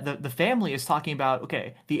 that the family is talking about,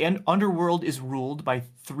 okay, the underworld is ruled by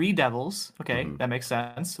 3 devils. Okay, that makes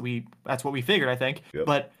sense. That's what we figured, I think. Yep.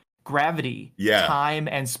 But gravity, time,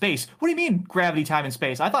 and space. What do you mean gravity, time, and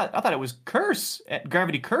space? I thought it was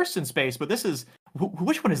gravity, curse, and space. But this is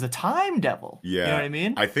which one is the time devil? Yeah, you know what I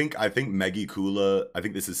mean. I think Megikula. I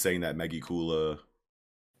think this is saying that Megikula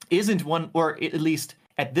isn't one, or at least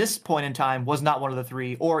at this point in time was not one of the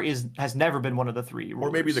 3, or has never been one of the 3 rulers.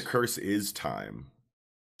 Or maybe the curse is time.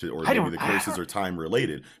 Or maybe the curses are time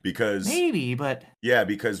related, because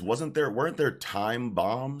because weren't there time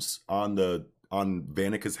bombs on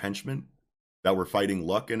Vanika's henchmen that were fighting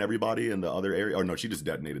Luck and everybody in the other area? Or no, she just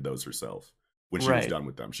detonated those herself when she was done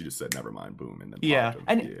with them. She just said never mind, boom, and then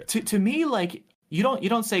popped them. To me, like, you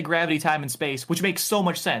don't say gravity, time, and space, which makes so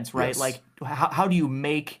much sense, right? Yes. Like, how do you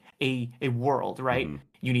make a world, right?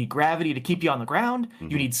 You need gravity to keep you on the ground.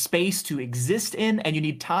 You need space to exist in, and you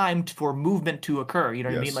need time for movement to occur. You know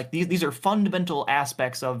what I mean? Like, these are fundamental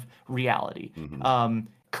aspects of reality.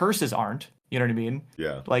 Curses aren't. You know what I mean?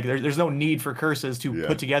 Yeah. Like, there's no need for curses to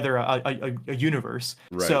put together a universe.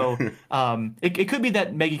 Right. So it could be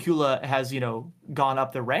that Megikula has, gone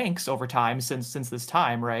up the ranks over time since this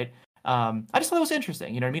time, right? I just thought it was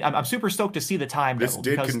interesting. You know what I mean? I'm super stoked to see the time devil,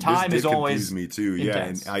 because time is always me too.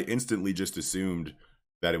 intense. Yeah, and I instantly just assumed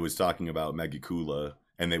that it was talking about Megikula,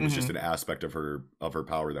 and it was just an aspect of her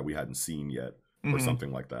power that we hadn't seen yet, or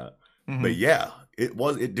something like that. But yeah,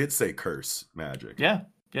 it did say curse magic. Yeah.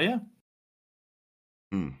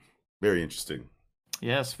 Very interesting.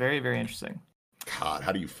 Yes, very, very interesting. God,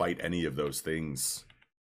 how do you fight any of those things?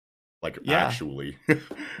 Like, actually.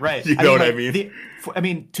 Right. You know what I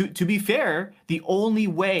mean? To be fair, the only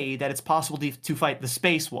way that it's possible to fight the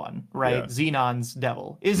space one, right, Xenon's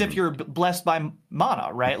devil, is if you're blessed by mana,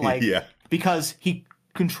 right? Like, because he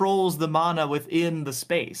controls the mana within the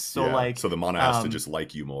space. So, so the mana has to just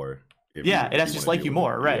like you more. It has to just like you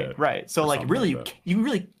more, right? Right. So, like, really, you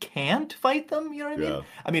really can't fight them. You know what I mean? Yeah.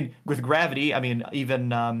 I mean, with gravity,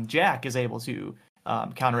 even Jack is able to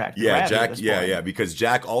counteract. Jack. Because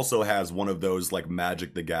Jack also has one of those like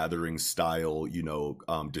Magic the Gathering style,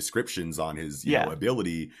 descriptions on his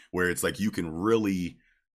ability, where it's like you can really,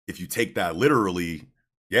 if you take that literally,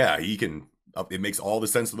 he can. It makes all the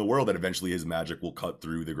sense in the world that eventually his magic will cut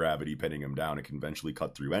through the gravity pinning him down. It can eventually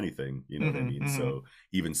cut through anything. You know what I mean? So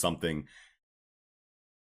even something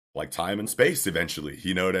like time and space, eventually.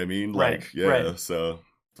 You know what I mean? So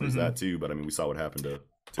there's that too. But I mean, we saw what happened to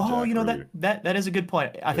Jack that is a good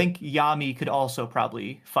point. I think Yami could also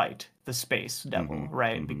probably fight the space devil,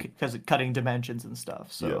 right? Because of cutting dimensions and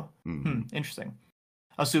stuff. So interesting.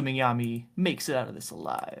 Assuming Yami makes it out of this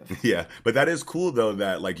alive. Yeah, but that is cool though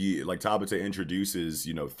that like Tabata introduces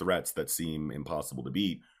threats that seem impossible to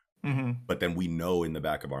beat, but then we know in the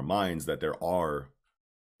back of our minds that there are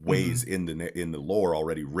ways in the lore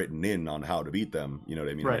already written in on how to beat them. You know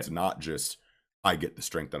what I mean? Right. It's not just I get the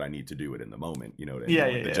strength that I need to do it in the moment. You know what I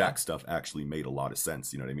mean? The Jack stuff actually made a lot of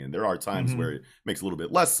sense. You know what I mean? And there are times where it makes a little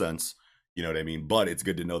bit less sense. You know what I mean? But it's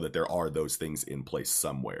good to know that there are those things in place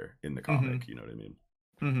somewhere in the comic. You know what I mean?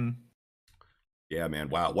 Yeah, man.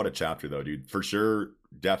 Wow, what a chapter though, dude. For sure,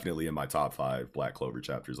 definitely in my top 5 Black Clover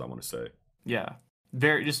chapters, I want to say. Yeah.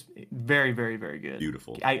 Very, very, very good.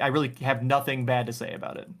 Beautiful. I really have nothing bad to say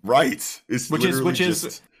about it. Right. Which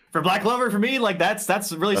is for Black Clover, for me, like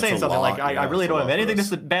that's really saying something. Like I really don't have anything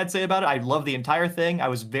bad to say about it. I love the entire thing. I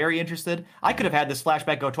was very interested. I could have had this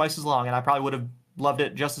flashback go twice as long, and I probably would have loved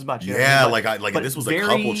it just as much. Yeah, if this was a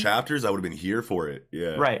couple chapters, I would have been here for it.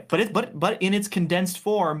 Yeah, right. But in its condensed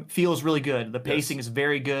form, feels really good. The pacing is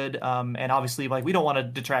very good, and obviously, like we don't want to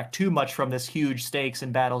detract too much from this huge stakes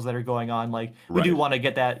and battles that are going on. Like we do want to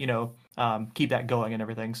get that, keep that going and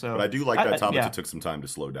everything. So, but I do like that Tabata took some time to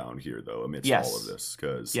slow down here, though, amidst all of this,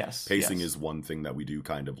 because pacing is one thing that we do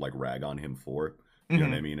kind of like rag on him for. You know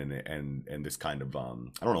what I mean? And this kind of I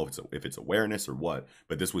don't know if it's awareness or what,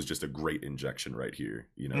 but this was just a great injection right here.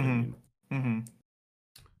 You know what I mean?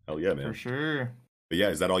 Hell yeah, man. For sure. But yeah,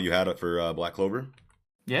 is that all you had for Black Clover?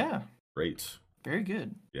 Yeah. Great. Very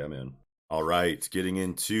good. Yeah, man. All right, getting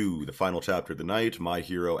into the final chapter of the night, My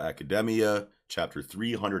Hero Academia, chapter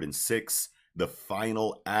 306. The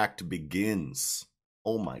final act begins.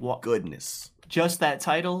 Oh my goodness. Just that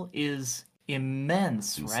title is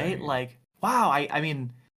immense, right? Like, wow, I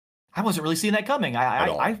mean, I wasn't really seeing that coming.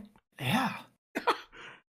 Yeah.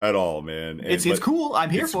 At all, man. It's cool. I'm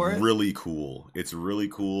here for it. It's really cool. It's really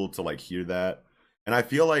cool to like hear that. And I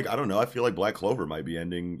feel like, I don't know, I feel like Black Clover might be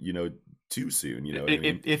ending, too soon. You know what I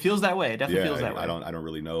mean? It feels that way. It definitely feels that way. I don't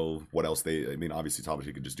really know what else I mean, obviously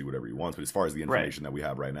Tamashi could just do whatever he wants, but as far as the information that we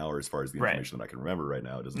have right now, or as far as the information that I can remember right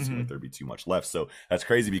now, it doesn't seem like there'd be too much left. So that's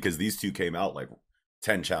crazy because these two came out like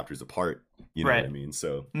 10 chapters apart. You know what I mean?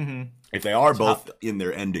 So if they are both in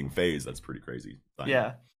their ending phase, that's pretty crazy.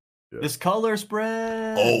 Yeah. This color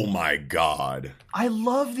spread. Oh my God. I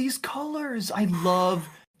love these colors. I love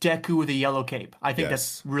Deku with a yellow cape. I think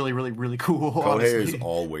that's really, really, really cool. Kohei has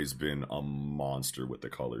always been a monster with the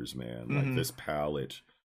colors, man. Like this palette,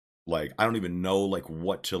 like I don't even know like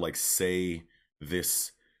what to like say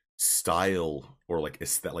this style or like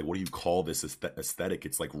aesthetic. Like what do you call this aesthetic?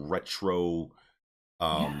 It's like retro,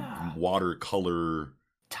 watercolor,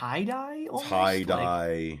 tie-dye.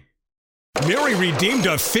 Tie-dye. Mary redeemed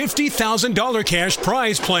a $50,000 cash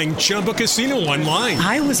prize playing Chumba Casino online.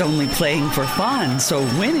 I was only playing for fun, so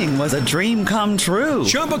winning was a dream come true.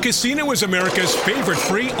 Chumba Casino is America's favorite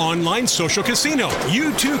free online social casino.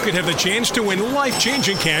 You too could have the chance to win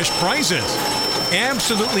life-changing cash prizes.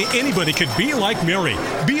 Absolutely anybody could be like Mary.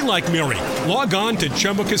 Be like Mary. Log on to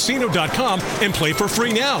ChumbaCasino.com and play for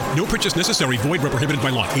free now. No purchase necessary. Void where prohibited by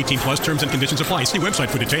law. 18 plus terms and conditions apply. See website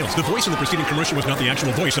for details. The voice in the preceding commercial was not the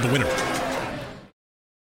actual voice of the winner.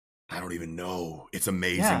 I don't even know. It's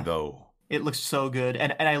amazing though. It looks so good.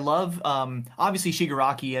 And I love, obviously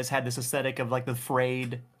Shigaraki has had this aesthetic of like the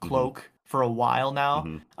frayed cloak for a while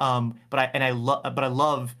now. But I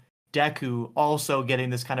love Deku also getting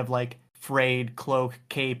this kind of like frayed cloak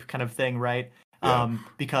cape kind of thing, right?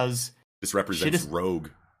 Because this represents Rogue.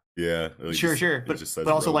 Yeah. Sure. But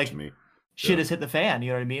also like shit has hit the fan, you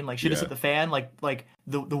know what I mean? Like shit has hit the fan, like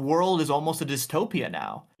the world is almost a dystopia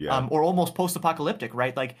now. Or almost post-apocalyptic,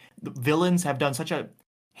 right? Like the villains have done such a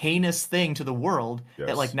heinous thing to the world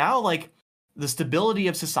that like now like the stability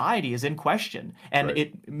of society is in question, and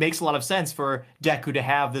it makes a lot of sense for Deku to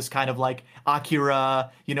have this kind of like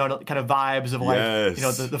Akira, kind of vibes of like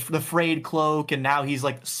the frayed cloak, and now he's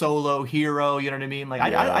like solo hero, you know what I mean? Like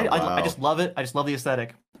I just love it. I just love the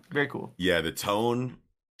aesthetic. Very cool. Yeah, the tone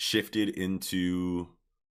shifted into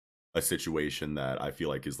a situation that I feel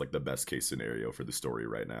like is like the best case scenario for the story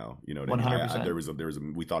right now. You know what I mean?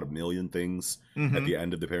 100%. We thought a million things at the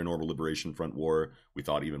end of the Paranormal Liberation Front War. We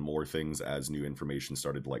thought even more things as new information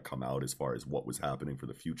started to like come out as far as what was happening for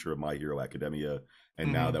the future of My Hero Academia.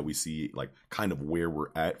 And now that we see like kind of where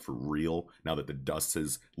we're at for real, now that the dust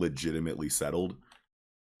has legitimately settled,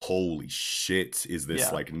 holy shit, is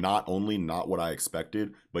this like not only not what I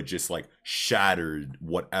expected, but just like shattered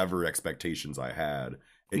whatever expectations I had.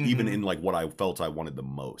 Even in like what I felt I wanted the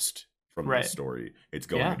most from this story. It's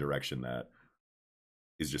going a direction that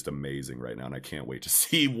is just amazing right now, and I can't wait to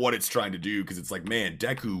see what it's trying to do, because it's like, man,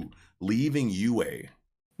 Deku leaving UA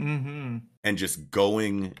and just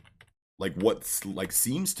going like what's like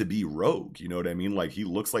seems to be Rogue, you know what I mean? Like he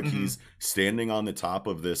looks like he's standing on the top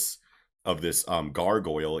of this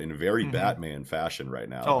gargoyle in very Batman fashion right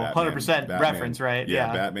now. Oh, 100% reference, right?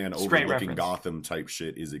 Yeah, Batman overlooking Gotham type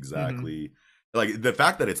shit is exactly like the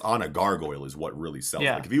fact that it's on a gargoyle is what really sells.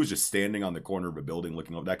 Like if he was just standing on the corner of a building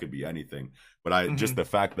looking up, that could be anything. But just the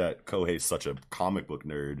fact that Kohei's such a comic book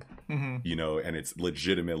nerd, and it's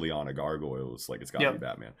legitimately on a gargoyle, it's like it's gotta be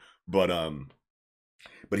Batman.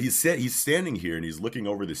 But he's standing here and he's looking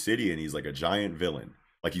over the city and he's like a giant villain.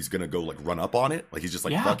 Like he's gonna go like run up on it. Like he's just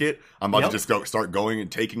like, fuck it, I'm about to just start going and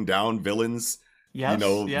taking down villains.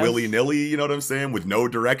 Willy-nilly, you know what I'm saying? With no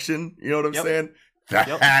direction, you know what I'm saying?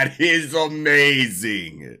 That is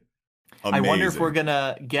amazing. I wonder if we're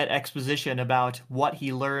gonna get exposition about what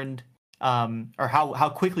he learned, or how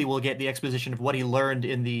quickly we'll get the exposition of what he learned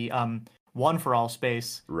in the One for All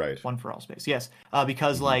space. Right. One for All space. Yes.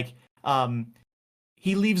 Because like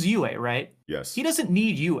he leaves UA, right? Yes. He doesn't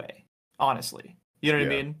need UA, honestly. You know what I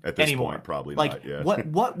mean? At this point, probably like, not. Yeah.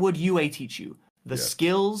 What would UA teach you? The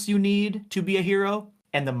skills you need to be a hero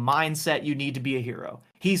and the mindset you need to be a hero.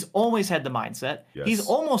 He's always had the mindset. Yes. He's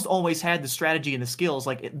almost always had the strategy and the skills.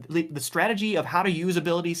 Like the strategy of how to use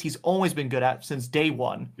abilities, he's always been good at since day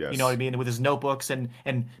one. Yes. You know what I mean? With his notebooks and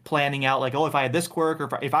planning out like, oh, if I had this quirk,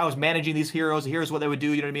 or if I was managing these heroes, here's what they would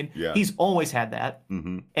do. You know what I mean? Yeah. He's always had that.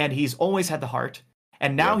 And he's always had the heart.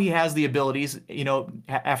 And now he has the abilities,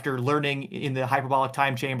 after learning in the hyperbolic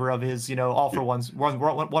time chamber of his, All for One's One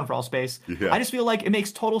for All space. Yeah. I just feel like it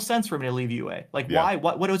makes total sense for him to leave UA. Like, why?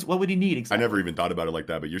 What would he need exactly? I never even thought about it like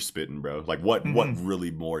that, but you're spitting, bro. Like, what really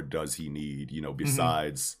more does he need?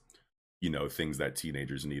 Besides things that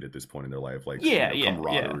teenagers need at this point in their life, like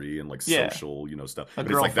camaraderie and like social, stuff. A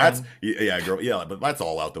but it's like that's but that's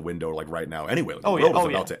all out the window like right now anyway. Like, the world is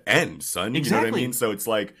about to end, son. Exactly. You know what I mean? So it's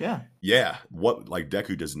like what like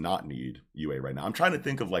Deku does not need UA right now. I'm trying to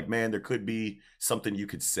think of like, man, there could be something you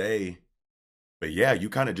could say, but you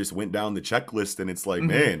kind of just went down the checklist and it's like,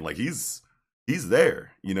 man, like he's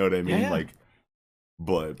there. You know what I mean? Like,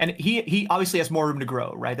 but he obviously has more room to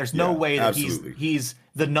grow, right? There's no way that he's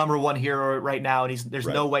the number one hero right now, and there's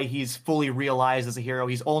no way he's fully realized as a hero.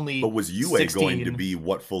 He's only. But was UA 16. Going to be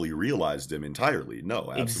what fully realized him entirely? No,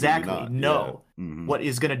 absolutely exactly not. No. Yeah. What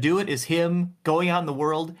is going to do it is him going out in the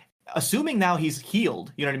world, assuming now he's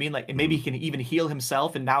healed. You know what I mean? Like maybe he can even heal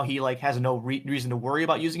himself, and now he like has no reason to worry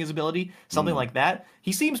about using his ability. Something like that.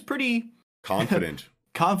 He seems pretty confident,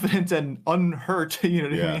 and unhurt. You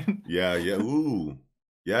know what I mean? Yeah. Ooh.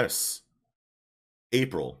 Yes.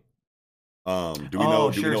 April. Do we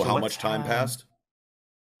know how much time passed?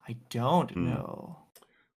 I don't know.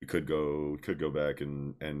 We could go back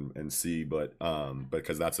and see, but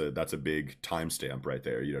because that's a big timestamp right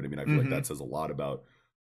there. You know what I mean? I feel like that says a lot about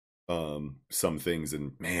some things,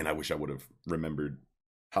 and man, I wish I would have remembered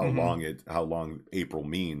how long April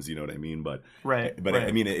means, you know what I mean? But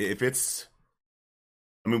I mean,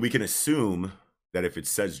 we can assume that if it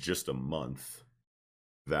says just a month,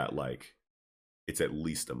 that like it's at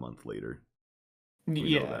least a month later.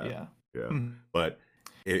 Yeah. But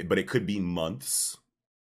it could be months.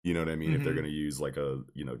 You know what I mean? If they're gonna use like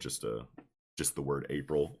just the word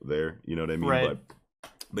April there. You know what I mean? Right.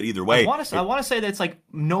 But either way, I want to say that it's like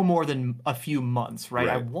no more than a few months, right?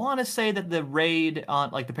 I want to say that the raid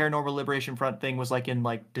on like the Paranormal Liberation Front thing was like in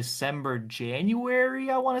like December, January.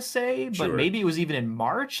 I want to say, but maybe it was even in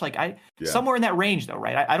March. Like somewhere in that range, though,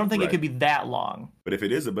 right? I don't think it could be that long. But if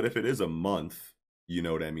it is a month, you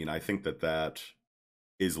know what I mean? I think that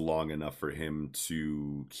is long enough for him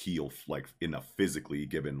to heal like enough physically,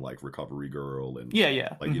 given like Recovery Girl and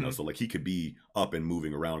like so like he could be up and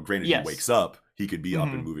moving around. Granted, he wakes up, he could be up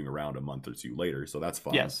and moving around a month or two later, so that's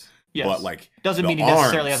fine. Yes. But like doesn't mean he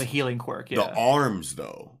necessarily has a healing quirk. The arms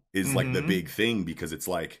though is like the big thing, because it's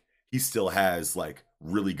like he still has like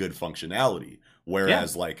really good functionality,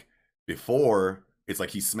 whereas like before it's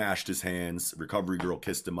like he smashed his hands, Recovery Girl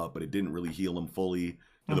kissed him up, but it didn't really heal him fully.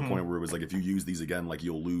 To the point where it was like, if you use these again, like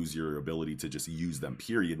you'll lose your ability to just use them,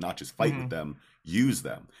 period, not just fight with them, use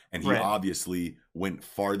them. And he obviously went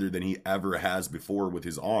farther than he ever has before with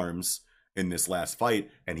his arms in this last fight,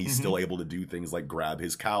 and he's still able to do things like grab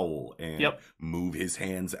his cowl and move his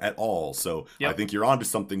hands at all. So I think you're onto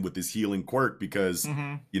something with this healing quirk, because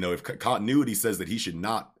if continuity says that he should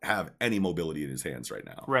not have any mobility in his hands right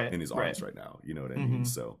now, in his arms right now, you know what I mean?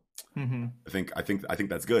 So I think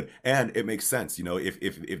that's good, and it makes sense.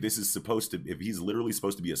 If this is if he's literally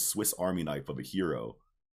supposed to be a Swiss Army knife of a hero,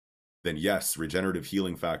 then yes, regenerative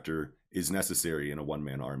healing factor is necessary in a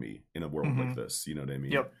one-man army in a world like this. You know what I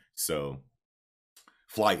mean? Yep. So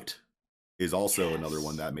Flight is also another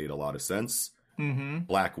one that made a lot of sense.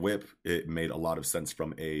 Black Whip, it made a lot of sense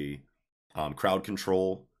from a crowd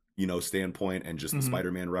control, standpoint, and just the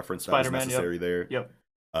Spider-Man reference that was necessary there. Yep.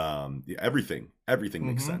 Everything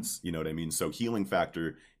makes sense. You know what I mean? So healing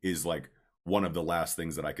factor is like one of the last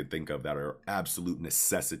things that I could think of that are absolute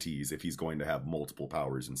necessities if he's going to have multiple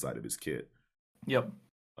powers inside of his kit. Yep.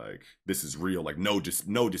 Like, this is real, like no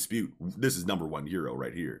dispute. This is number one hero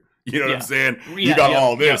right here. You know what I'm saying? Yeah, you got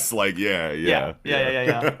all this, like,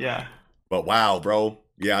 yeah. But wow, bro.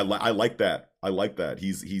 Yeah, I like that. I like that.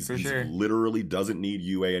 He's literally doesn't need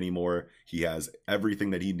UA anymore. He has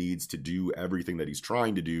everything that he needs to do everything that he's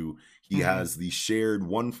trying to do. He has the shared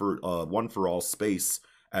one for all space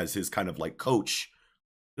as his kind of like coach.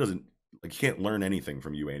 He can't learn anything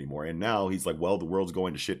from UA anymore. And now he's like, well, the world's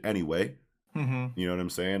going to shit anyway. You know what I'm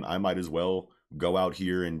saying? I might as well go out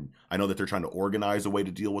here, and I know that they're trying to organize a way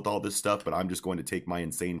to deal with all this stuff, but I'm just going to take my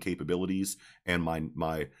insane capabilities and my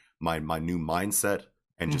new mindset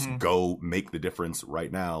and just go make the difference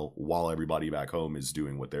right now while everybody back home is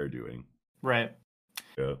doing what they're doing. Right.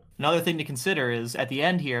 Yeah. Another thing to consider is at the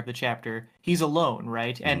end here of the chapter, he's alone,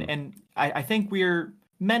 right? And I think we're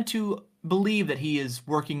meant to believe that he is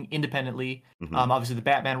working independently. Obviously the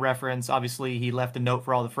Batman reference, obviously he left a note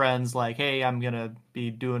for all the friends like, hey, I'm gonna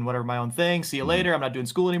be doing whatever my own thing, see you later, I'm not doing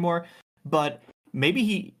school anymore. But maybe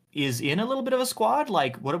he is in a little bit of a squad.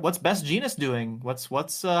 Like what's Best Jeanist doing, what's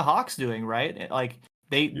Hawks doing, right? Like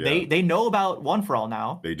they know about One for All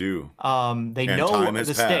now. They do. They know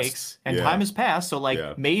the stakes, and time has passed, so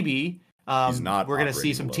like maybe we're gonna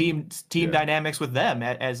see some team dynamics with them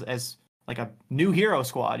as a new hero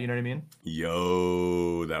squad. You know what I mean?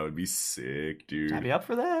 Yo, that would be sick, dude. I'd be up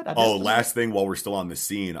for that. Last thing while we're still on the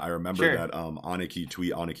scene, I remember Sure. that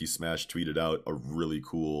Aniki Smash tweeted out a really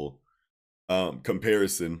cool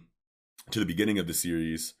comparison to the beginning of the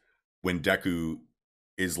series when Deku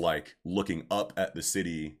is like looking up at the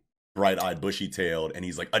city, bright-eyed, bushy-tailed, and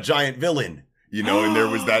he's like, a giant villain, you know, and there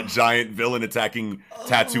was that giant villain attacking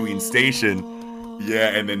Tatooine Station. Yeah,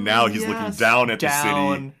 and then now he's looking down at the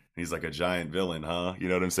city. He's like, a giant villain, huh? You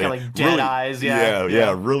know what I'm saying? Like dead eyes, yeah.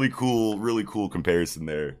 Yeah, really cool comparison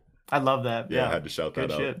there. I love that. Yeah, I had to shout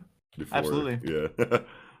that out. Shit. Before. Absolutely. Yeah.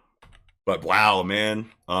 But wow,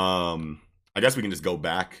 man. I guess we can just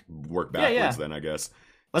work backwards then, I guess.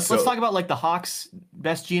 Let's talk about like the Hawks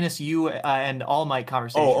best genus U and All Might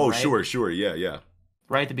conversation. Right? Sure. Yeah.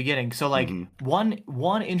 Right at the beginning. So like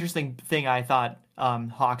one interesting thing I thought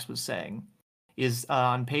Hawks was saying is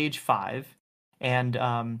on page 5,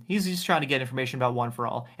 and he's just trying to get information about One for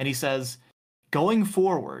All, and he says, going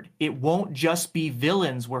forward, it won't just be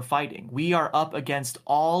villains we're fighting. We are up against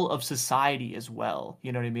all of society as well.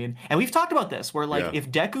 You know what I mean? And we've talked about this, where like if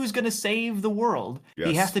Deku's gonna save the world,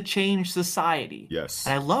 he has to change society. Yes.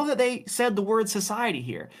 And I love that they said the word society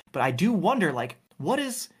here, but I do wonder, like, what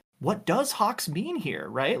does Hawks mean here,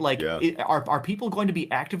 right? Like, are people going to be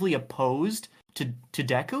actively opposed to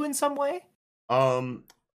Deku in some way?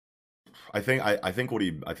 I think what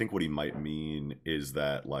he might mean is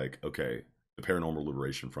that, like, okay, the Paranormal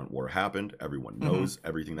Liberation Front War happened. Everyone knows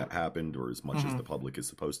everything that happened, or as much as the public is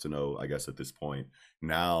supposed to know, I guess, at this point.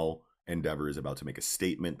 Now, Endeavor is about to make a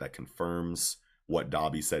statement that confirms what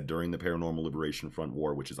Dabi said during the Paranormal Liberation Front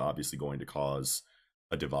War, which is obviously going to cause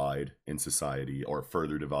a divide in society, or a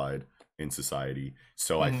further divide in society.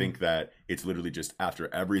 So I think that it's literally just after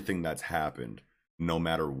everything that's happened, no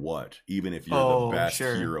matter what, even if you're the best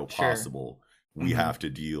hero possible, we have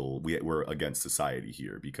to we're against society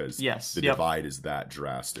here, because the divide is that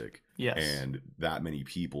drastic. Yes. And that many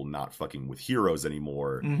people not fucking with heroes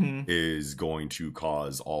anymore is going to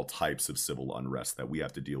cause all types of civil unrest that we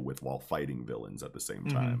have to deal with while fighting villains at the same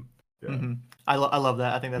time. Yeah. I love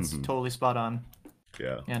that. I think that's totally spot on.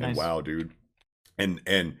 Yeah. And nice. Wow, dude.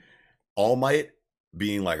 And All Might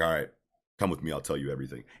being like, all right, come with me, I'll tell you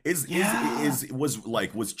everything.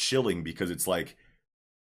 Was chilling, because it's like,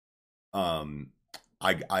 I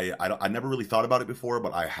never really thought about it before,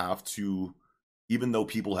 but I have to, even though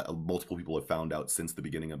multiple people have found out since the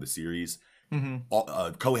beginning of the series,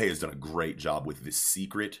 Kohei has done a great job with this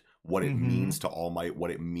secret, what it means to All Might,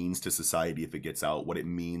 what it means to society if it gets out, what it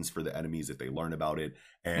means for the enemies if they learn about it,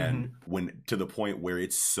 and when to the point where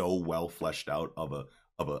it's so well fleshed out of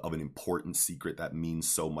an important secret that means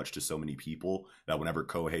so much to so many people, that whenever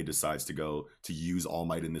Kohei decides to go to use All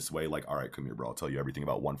Might in this way, like, all right, come here, bro, I'll tell you everything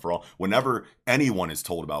about One for All. Whenever anyone is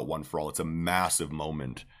told about One for All, it's a massive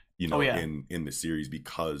moment, you know, in the series,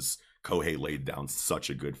 because Kohei laid down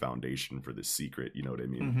such a good foundation for this secret, you know what I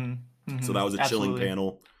mean? So that was a chilling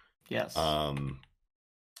panel. Yes.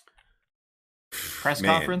 Press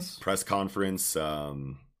conference.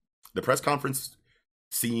 The press conference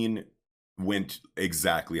scene went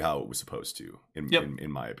exactly how it was supposed to, in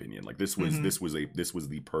my opinion. Like, this was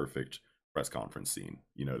the perfect press conference scene,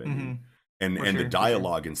 you know what I mean? And the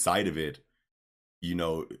dialogue inside of it, you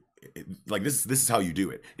know, like, this is how you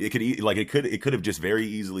do it. It could have just very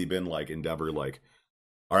easily been like Endeavor, like,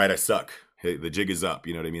 all right, I suck, hey, the jig is up,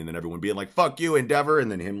 you know what I mean? And then everyone being like, fuck you, Endeavor, and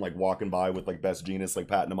then him like walking by with like Best Genus, like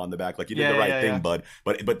patting him on the back, like, you did the right thing, bud.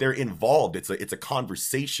 But they're involved. It's a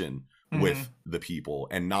conversation with the people,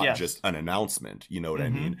 and not just an announcement, you know what I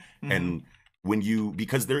mean? And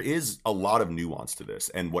because there is a lot of nuance to this,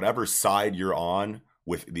 and whatever side you're on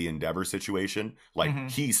with the Endeavor situation, like,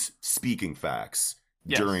 he's speaking facts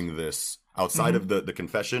during this, outside of the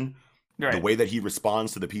confession. Right. The way that he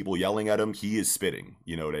responds to the people yelling at him, he is spitting,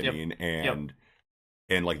 you know what I mean? And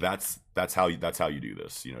like, that's how you do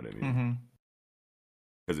this, you know what I mean?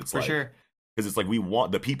 Because it's because it's like, we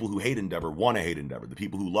want the people who hate Endeavor want to hate Endeavor. The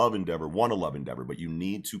people who love Endeavor want to love Endeavor. But you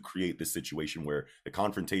need to create this situation where the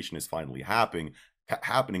confrontation is finally happening,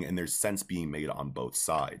 and there's sense being made on both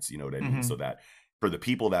sides. You know what I mean? So that for the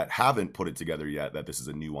people that haven't put it together yet, that this is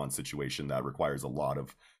a nuanced situation that requires a lot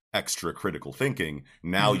of extra critical thinking.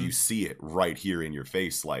 Now you see it right here in your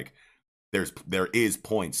face. Like, there is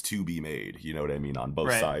points to be made. You know what I mean? On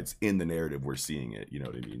both sides in the narrative, we're seeing it. You know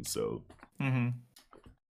what I mean? So.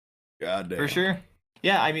 God damn. For sure.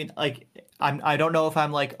 Yeah, I mean, like, I don't know if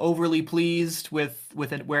I'm like overly pleased with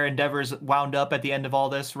it, where Endeavor's wound up at the end of all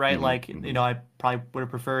this, right? You know, I probably would have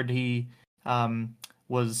preferred he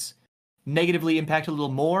was negatively impacted a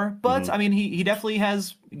little more, but I mean, he definitely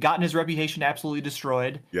has gotten his reputation absolutely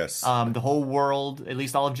destroyed. Yes. The whole world, at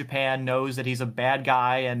least all of Japan, knows that he's a bad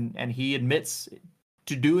guy, and he admits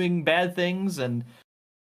to doing bad things. And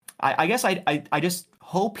I guess I just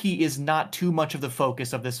hope he is not too much of the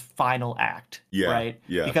focus of this final act. Yeah. Right.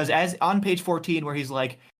 Yeah. Because as on page 14, where he's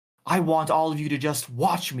like, I want all of you to just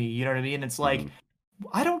watch me. You know what I mean? It's like,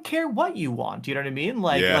 I don't care what you want. You know what I mean?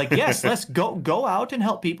 Like, yes, let's go out and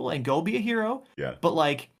help people and go be a hero. Yeah. But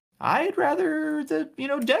like, I'd rather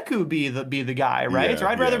Deku be the guy, right? Yeah, Or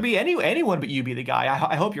I'd rather be anyone but you be the guy.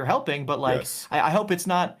 I hope you're helping, but like, I hope it's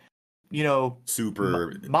not,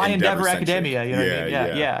 super my Endeavor Academia. You know what I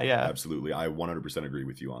mean? Yeah. Absolutely. I 100% agree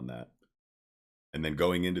with you on that. And then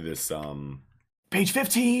going into this, Page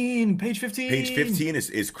 15 Page 15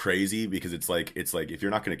 is crazy because it's like if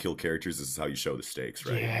you're not going to kill characters, this is how you show the stakes,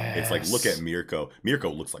 right? Yes. It's like, look at Mirko.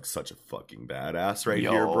 Mirko looks like such a fucking badass right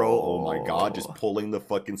here, bro. Oh my god, just pulling the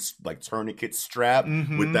fucking like tourniquet strap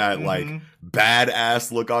with that like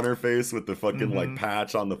badass look on her face with the fucking like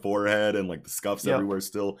patch on the forehead and like the scuffs everywhere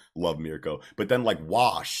still. Love Mirko. But then like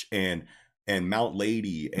Wash and Mount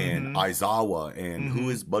Lady and Aizawa and who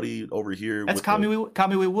is buddy over here? That's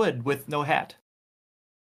Kamui Wood with no hat.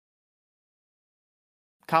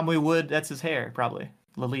 Kamui Wood, that's his hair, probably.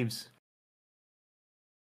 The leaves.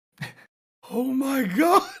 Oh my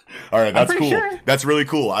god! All right, that's cool. Sure. That's really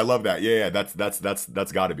cool. I love that. Yeah. That's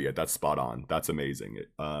got to be it. That's spot on. That's amazing.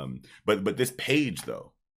 But this page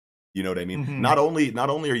though, you know what I mean? Not only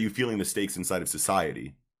are you feeling the stakes inside of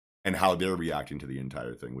society and how they're reacting to the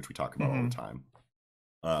entire thing, which we talk about all the time,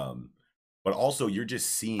 but also you're just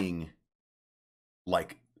seeing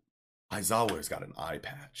like Aizawa's got an eye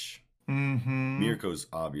patch. Mirko's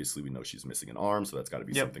obviously, we know she's missing an arm, so that's got to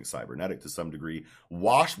be something cybernetic to some degree.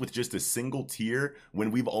 Wash with just a single tear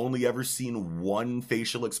when we've only ever seen one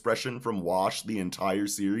facial expression from Wash the entire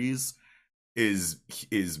series is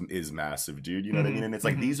massive, dude. You know what I mean? And it's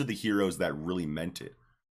like these are the heroes that really meant it.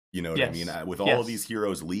 You know what I mean? With all of these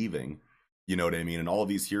heroes leaving, you know what I mean? And all of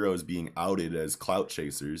these heroes being outed as clout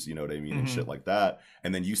chasers, you know what I mean? And shit like that.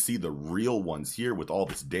 And then you see the real ones here with all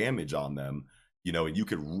this damage on them. You know, and you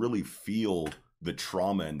could really feel the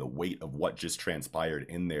trauma and the weight of what just transpired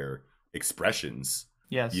in their expressions.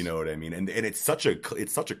 Yes. You know what I mean? And it's such a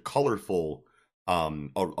colorful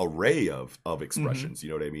array of expressions. You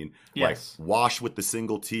know what I mean? Yes. Like Wash with the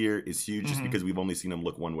single tear is huge just because we've only seen him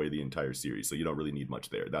look one way the entire series. So you don't really need much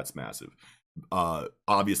there. That's massive.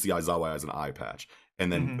 Obviously Aizawa has an eye patch.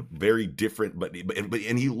 And then very different, but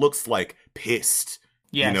he looks like pissed.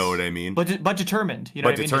 Yes. You know what I mean? But determined. You know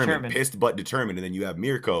what I mean? Determined. Pissed but determined. And then you have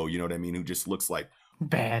Mirko, you know what I mean, who just looks like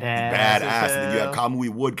badass. And then you have Kamui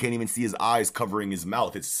Wood, can't even see his eyes covering his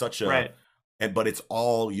mouth. It's such a but it's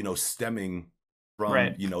all, you know, stemming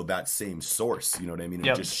from you know, that same source. You know what I mean?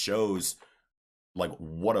 It just shows like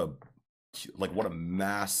what a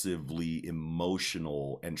massively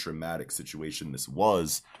emotional and traumatic situation this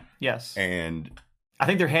was. Yes. And I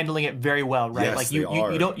think they're handling it very well, right? Yes, like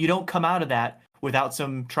you don't come out of that without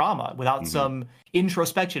some trauma, without some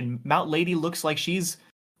introspection. Mount Lady looks like she's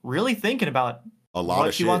really thinking about a lot what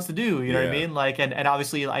of she wants to do. You know what I mean? Like, and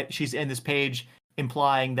obviously she's in this page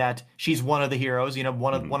implying that she's one of the heroes, you know,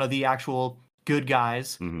 one of the actual good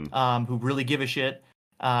guys, who really give a shit.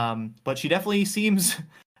 But she definitely seems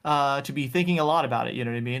to be thinking a lot about it. You know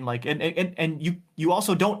what I mean? Like, and you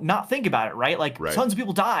also don't not think about it, right? Like tons of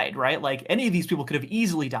people died, right? Like any of these people could have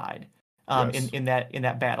easily died in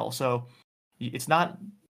that battle. So it's not,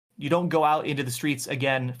 you don't go out into the streets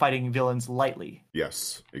again fighting villains lightly.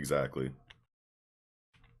 Yes, exactly.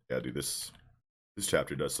 Yeah, dude, this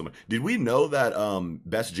chapter does so much. Did we know that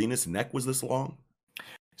Best Jeanist' neck was this long?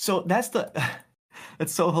 So that's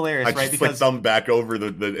so hilarious, right? I just like thumbed back over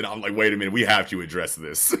the and I'm like, wait a minute, we have to address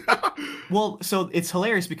this. Well, so it's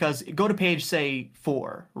hilarious because go to page, say,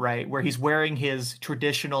 4, right, where he's wearing his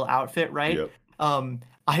traditional outfit, right? Yep.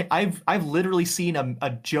 I've literally seen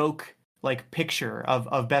a joke like picture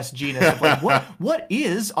of Best Jeanist of like what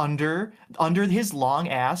is under his long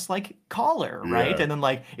ass like collar, right? And then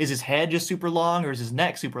like, is his head just super long or is his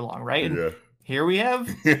neck super long, right? And here we have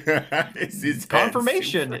his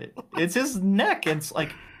confirmation. It's his neck, and it's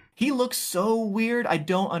like he looks so weird. I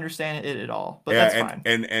don't understand it at all, but that's fine.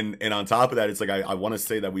 And on top of that, it's like I want to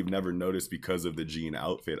say that we've never noticed because of the Jean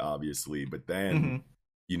outfit, obviously, but then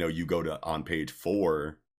you know, you go to on page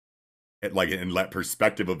 4. And that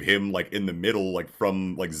perspective of him like in the middle, like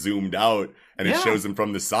from like zoomed out, and it shows him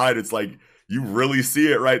from the side. It's like you really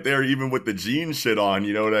see it right there, even with the jean shit on.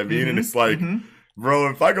 You know what I mean? And it's like,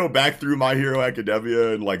 bro, if I go back through My Hero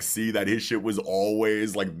Academia and like see that his shit was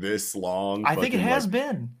always like this long, I think it has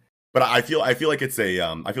been. But I feel like it's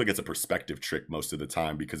a perspective trick most of the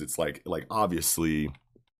time, because it's like obviously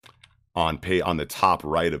on the top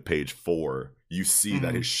right of page 4, you see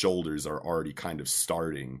that his shoulders are already kind of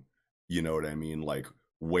starting, you know what I mean? Like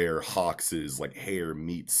where Hawks's like hair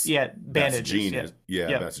meets bandages.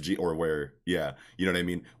 Or where, you know what I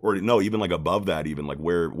mean? Or no, even like above that, even like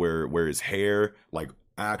where his hair like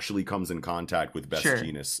actually comes in contact with Best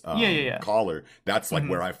Jeanist collar. That's like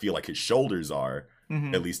where I feel like his shoulders are,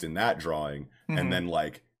 at least in that drawing. And then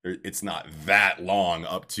like it's not that long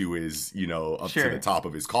up to his, you know, up to the top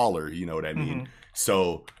of his collar, you know what I mean?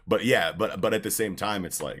 So, but at the same time,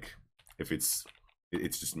 it's like, if it's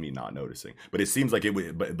just me not noticing, but it seems like it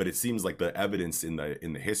would, but it seems like the evidence in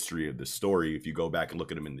the history of the story, if you go back and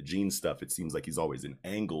look at him in the Jean stuff, it seems like he's always in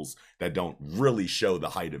angles that don't really show the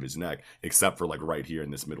height of his neck, except for like right here in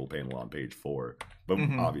this middle panel on page 4. But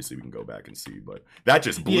obviously we can go back and see, but that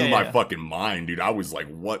just blew my fucking mind, dude. I was like,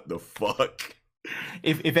 what the fuck?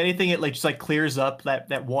 If anything, it like just like clears up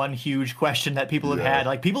that one huge question that people have had.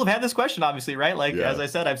 Like people have had this question, obviously, right? Like as I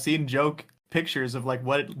said, I've seen joke pictures of like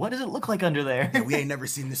what does it look like under there? We ain't never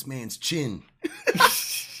seen this man's chin.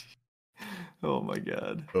 Oh my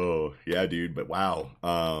god. Oh yeah, dude. But wow.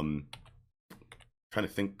 Trying to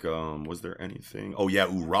think. Was there anything? Oh yeah,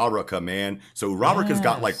 Uraraka, man. So Uraraka's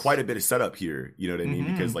got like quite a bit of setup here. You know what I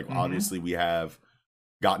mean? Because like obviously we have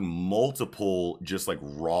gotten multiple just like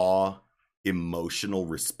raw emotional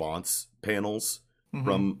response panels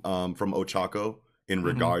from Ochako in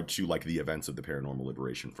regard to like the events of the Paranormal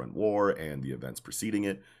Liberation Front War and the events preceding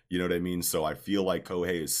it. You know what I mean? So I feel like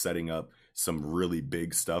Kohei is setting up some really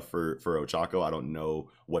big stuff for Ochako. I don't know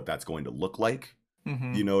what that's going to look like.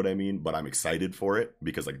 You know what I mean? But I'm excited for it,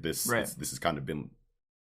 because like this has kind of been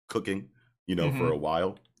cooking, you know, for a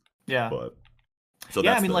while. Yeah. But so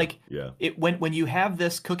I mean, like when you have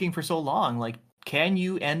this cooking for so long, like, can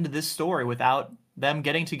you end this story without them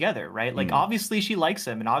getting together, right? Like obviously she likes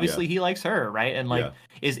him and obviously he likes her, right? And like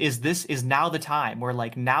is now the time where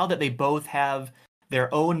like now that they both have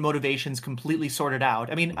their own motivations completely sorted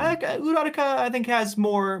out. I mean, Uraraka I think has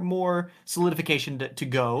more solidification to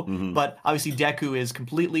go, but obviously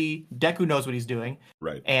Deku knows what he's doing.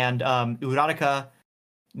 Right. And Uraraka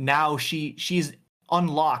now she's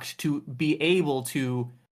unlocked to be able to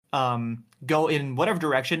go in whatever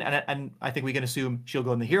direction, and I think we can assume she'll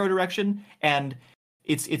go in the hero direction. And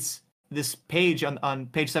it's this page on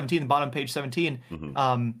page 17, the bottom of page 17,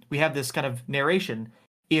 we have this kind of narration.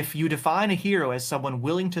 If you define a hero as someone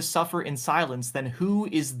willing to suffer in silence, then who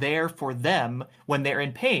is there for them when they're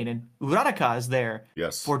in pain? And Uraraka is there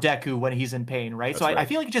for Deku when he's in pain, right? So I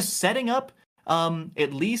feel like just setting up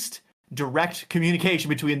at least direct communication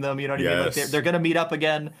between them, you know what I mean? Like they're going to meet up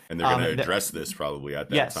again. And they're going to address this probably at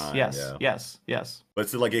that time. Yes. But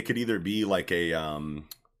so like it could either be like a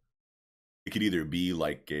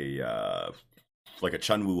like a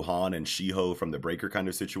Chunwoo Han and Shiho from the Breaker kind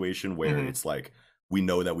of situation, where it's like, we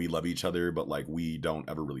know that we love each other, but like we don't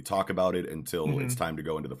ever really talk about it until it's time to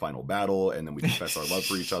go into the final battle, and then we confess our love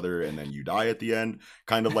for each other, and then you die at the end,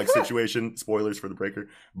 kind of like situation. Spoilers for the Breaker,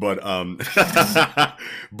 but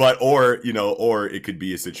or it could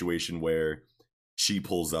be a situation where she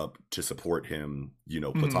pulls up to support him, you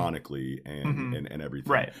know, platonically and everything,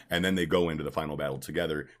 right? And then they go into the final battle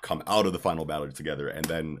together, come out of the final battle together, and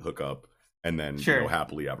then hook up. And then, you know,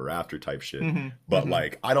 happily ever after type shit. But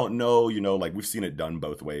like, I don't know, you know, like we've seen it done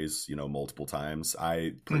both ways, you know, multiple times.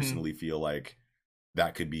 I personally feel like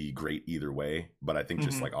that could be great either way. But I think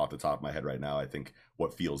just like off the top of my head right now, I think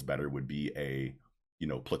what feels better would be a, you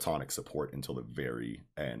know, platonic support until the very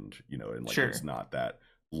end, you know, and like it's not that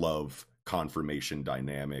love confirmation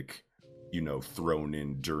dynamic, you know, thrown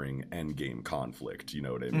in during endgame conflict, you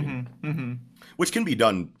know what I mean? Which can be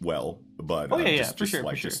done well, but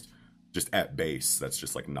just at base, that's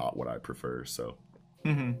just like not what I prefer. So,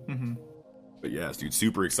 but yes, dude,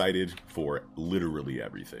 super excited for literally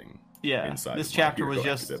everything. Yeah, inside this chapter was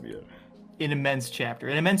just an immense chapter,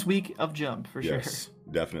 an immense week of Jump for sure. Yes,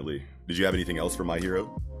 definitely. Did you have anything else for My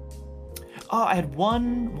Hero? Oh, I had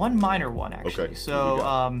one minor one actually. Okay.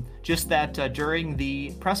 So, just that during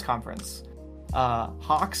the press conference,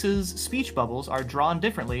 Hawks's speech bubbles are drawn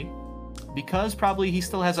differently. Because probably he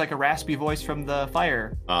still has like a raspy voice from the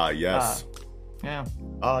fire. Yes. Yeah.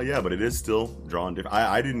 Yeah, but it is still drawn different.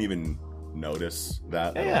 I didn't even notice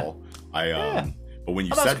that at all. But when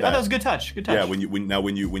you said that, that was a good touch. Good touch. Yeah.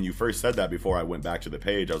 When you first said that, before I went back to the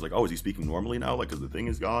page, I was like, oh, is he speaking normally now? Like, because the thing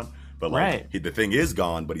is gone. But like, the thing is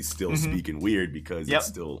gone, but he's still speaking weird because it's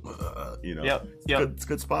still, you know, it's a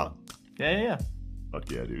good spot. Yeah. Fuck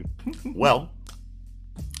yeah, dude. Well,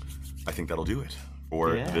 I think that'll do it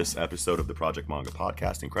for this episode of the Project Manga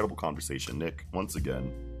Podcast. Incredible conversation, Nick, once again.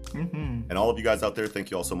 Mm-hmm. And all of you guys out there, thank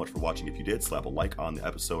you all so much for watching. If you did, slap a like on the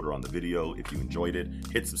episode or on the video. If you enjoyed it,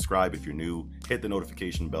 hit subscribe if you're new. Hit the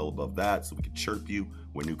notification bell above that so we can chirp you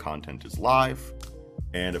when new content is live.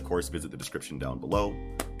 And of course, visit the description down below.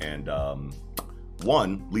 And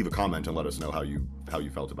leave a comment and let us know how you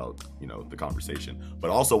felt about, the conversation. But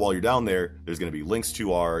also, while you're down there, there's going to be links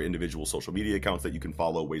to our individual social media accounts that you can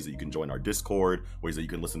follow, ways that you can join our Discord, ways that you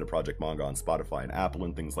can listen to Project Manga on Spotify and Apple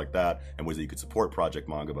and things like that, and ways that you can support Project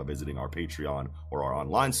Manga by visiting our Patreon or our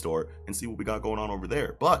online store and see what we got going on over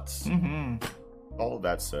there. But all of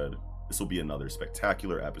that said, this will be another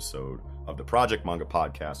spectacular episode of the Project Manga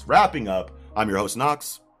Podcast. Wrapping up, I'm your host,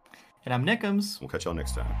 Knox. And I'm Nickums. We'll catch y'all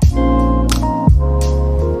next time.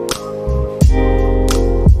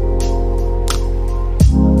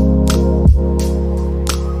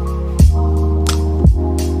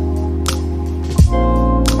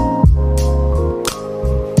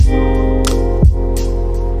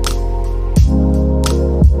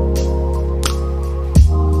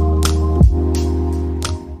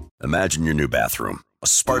 Imagine your new bathroom. A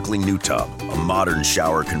sparkling new tub, a modern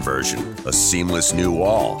shower conversion, a seamless new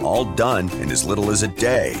wall, all done in as little as a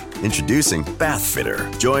day. Introducing Bath Fitter.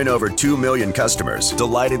 Join over 2 million customers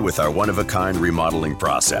delighted with our one-of-a-kind remodeling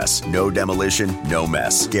process. No demolition, no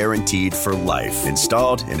mess. Guaranteed for life.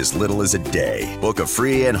 Installed in as little as a day. Book a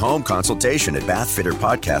free in-home consultation at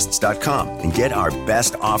bathfitterpodcasts.com and get our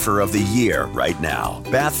best offer of the year right now.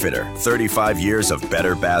 Bath Fitter, 35 years of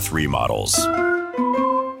better bath remodels.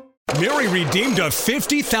 Mary redeemed a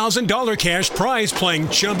 $50,000 cash prize playing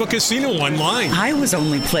Chumba Casino online. I was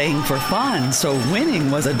only playing for fun, so winning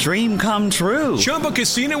was a dream come true. Chumba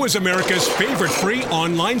Casino is America's favorite free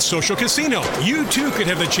online social casino. You too could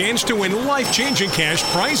have the chance to win life-changing cash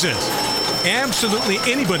prizes. Absolutely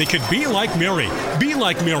anybody could be like Mary. Be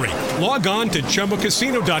like Mary. Log on to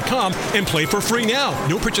ChumbaCasino.com and play for free now.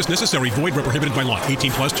 No purchase necessary. Void where prohibited by law.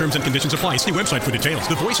 18+ terms and conditions apply. See website for details.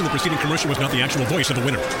 The voice in the preceding commercial was not the actual voice of the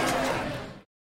winner.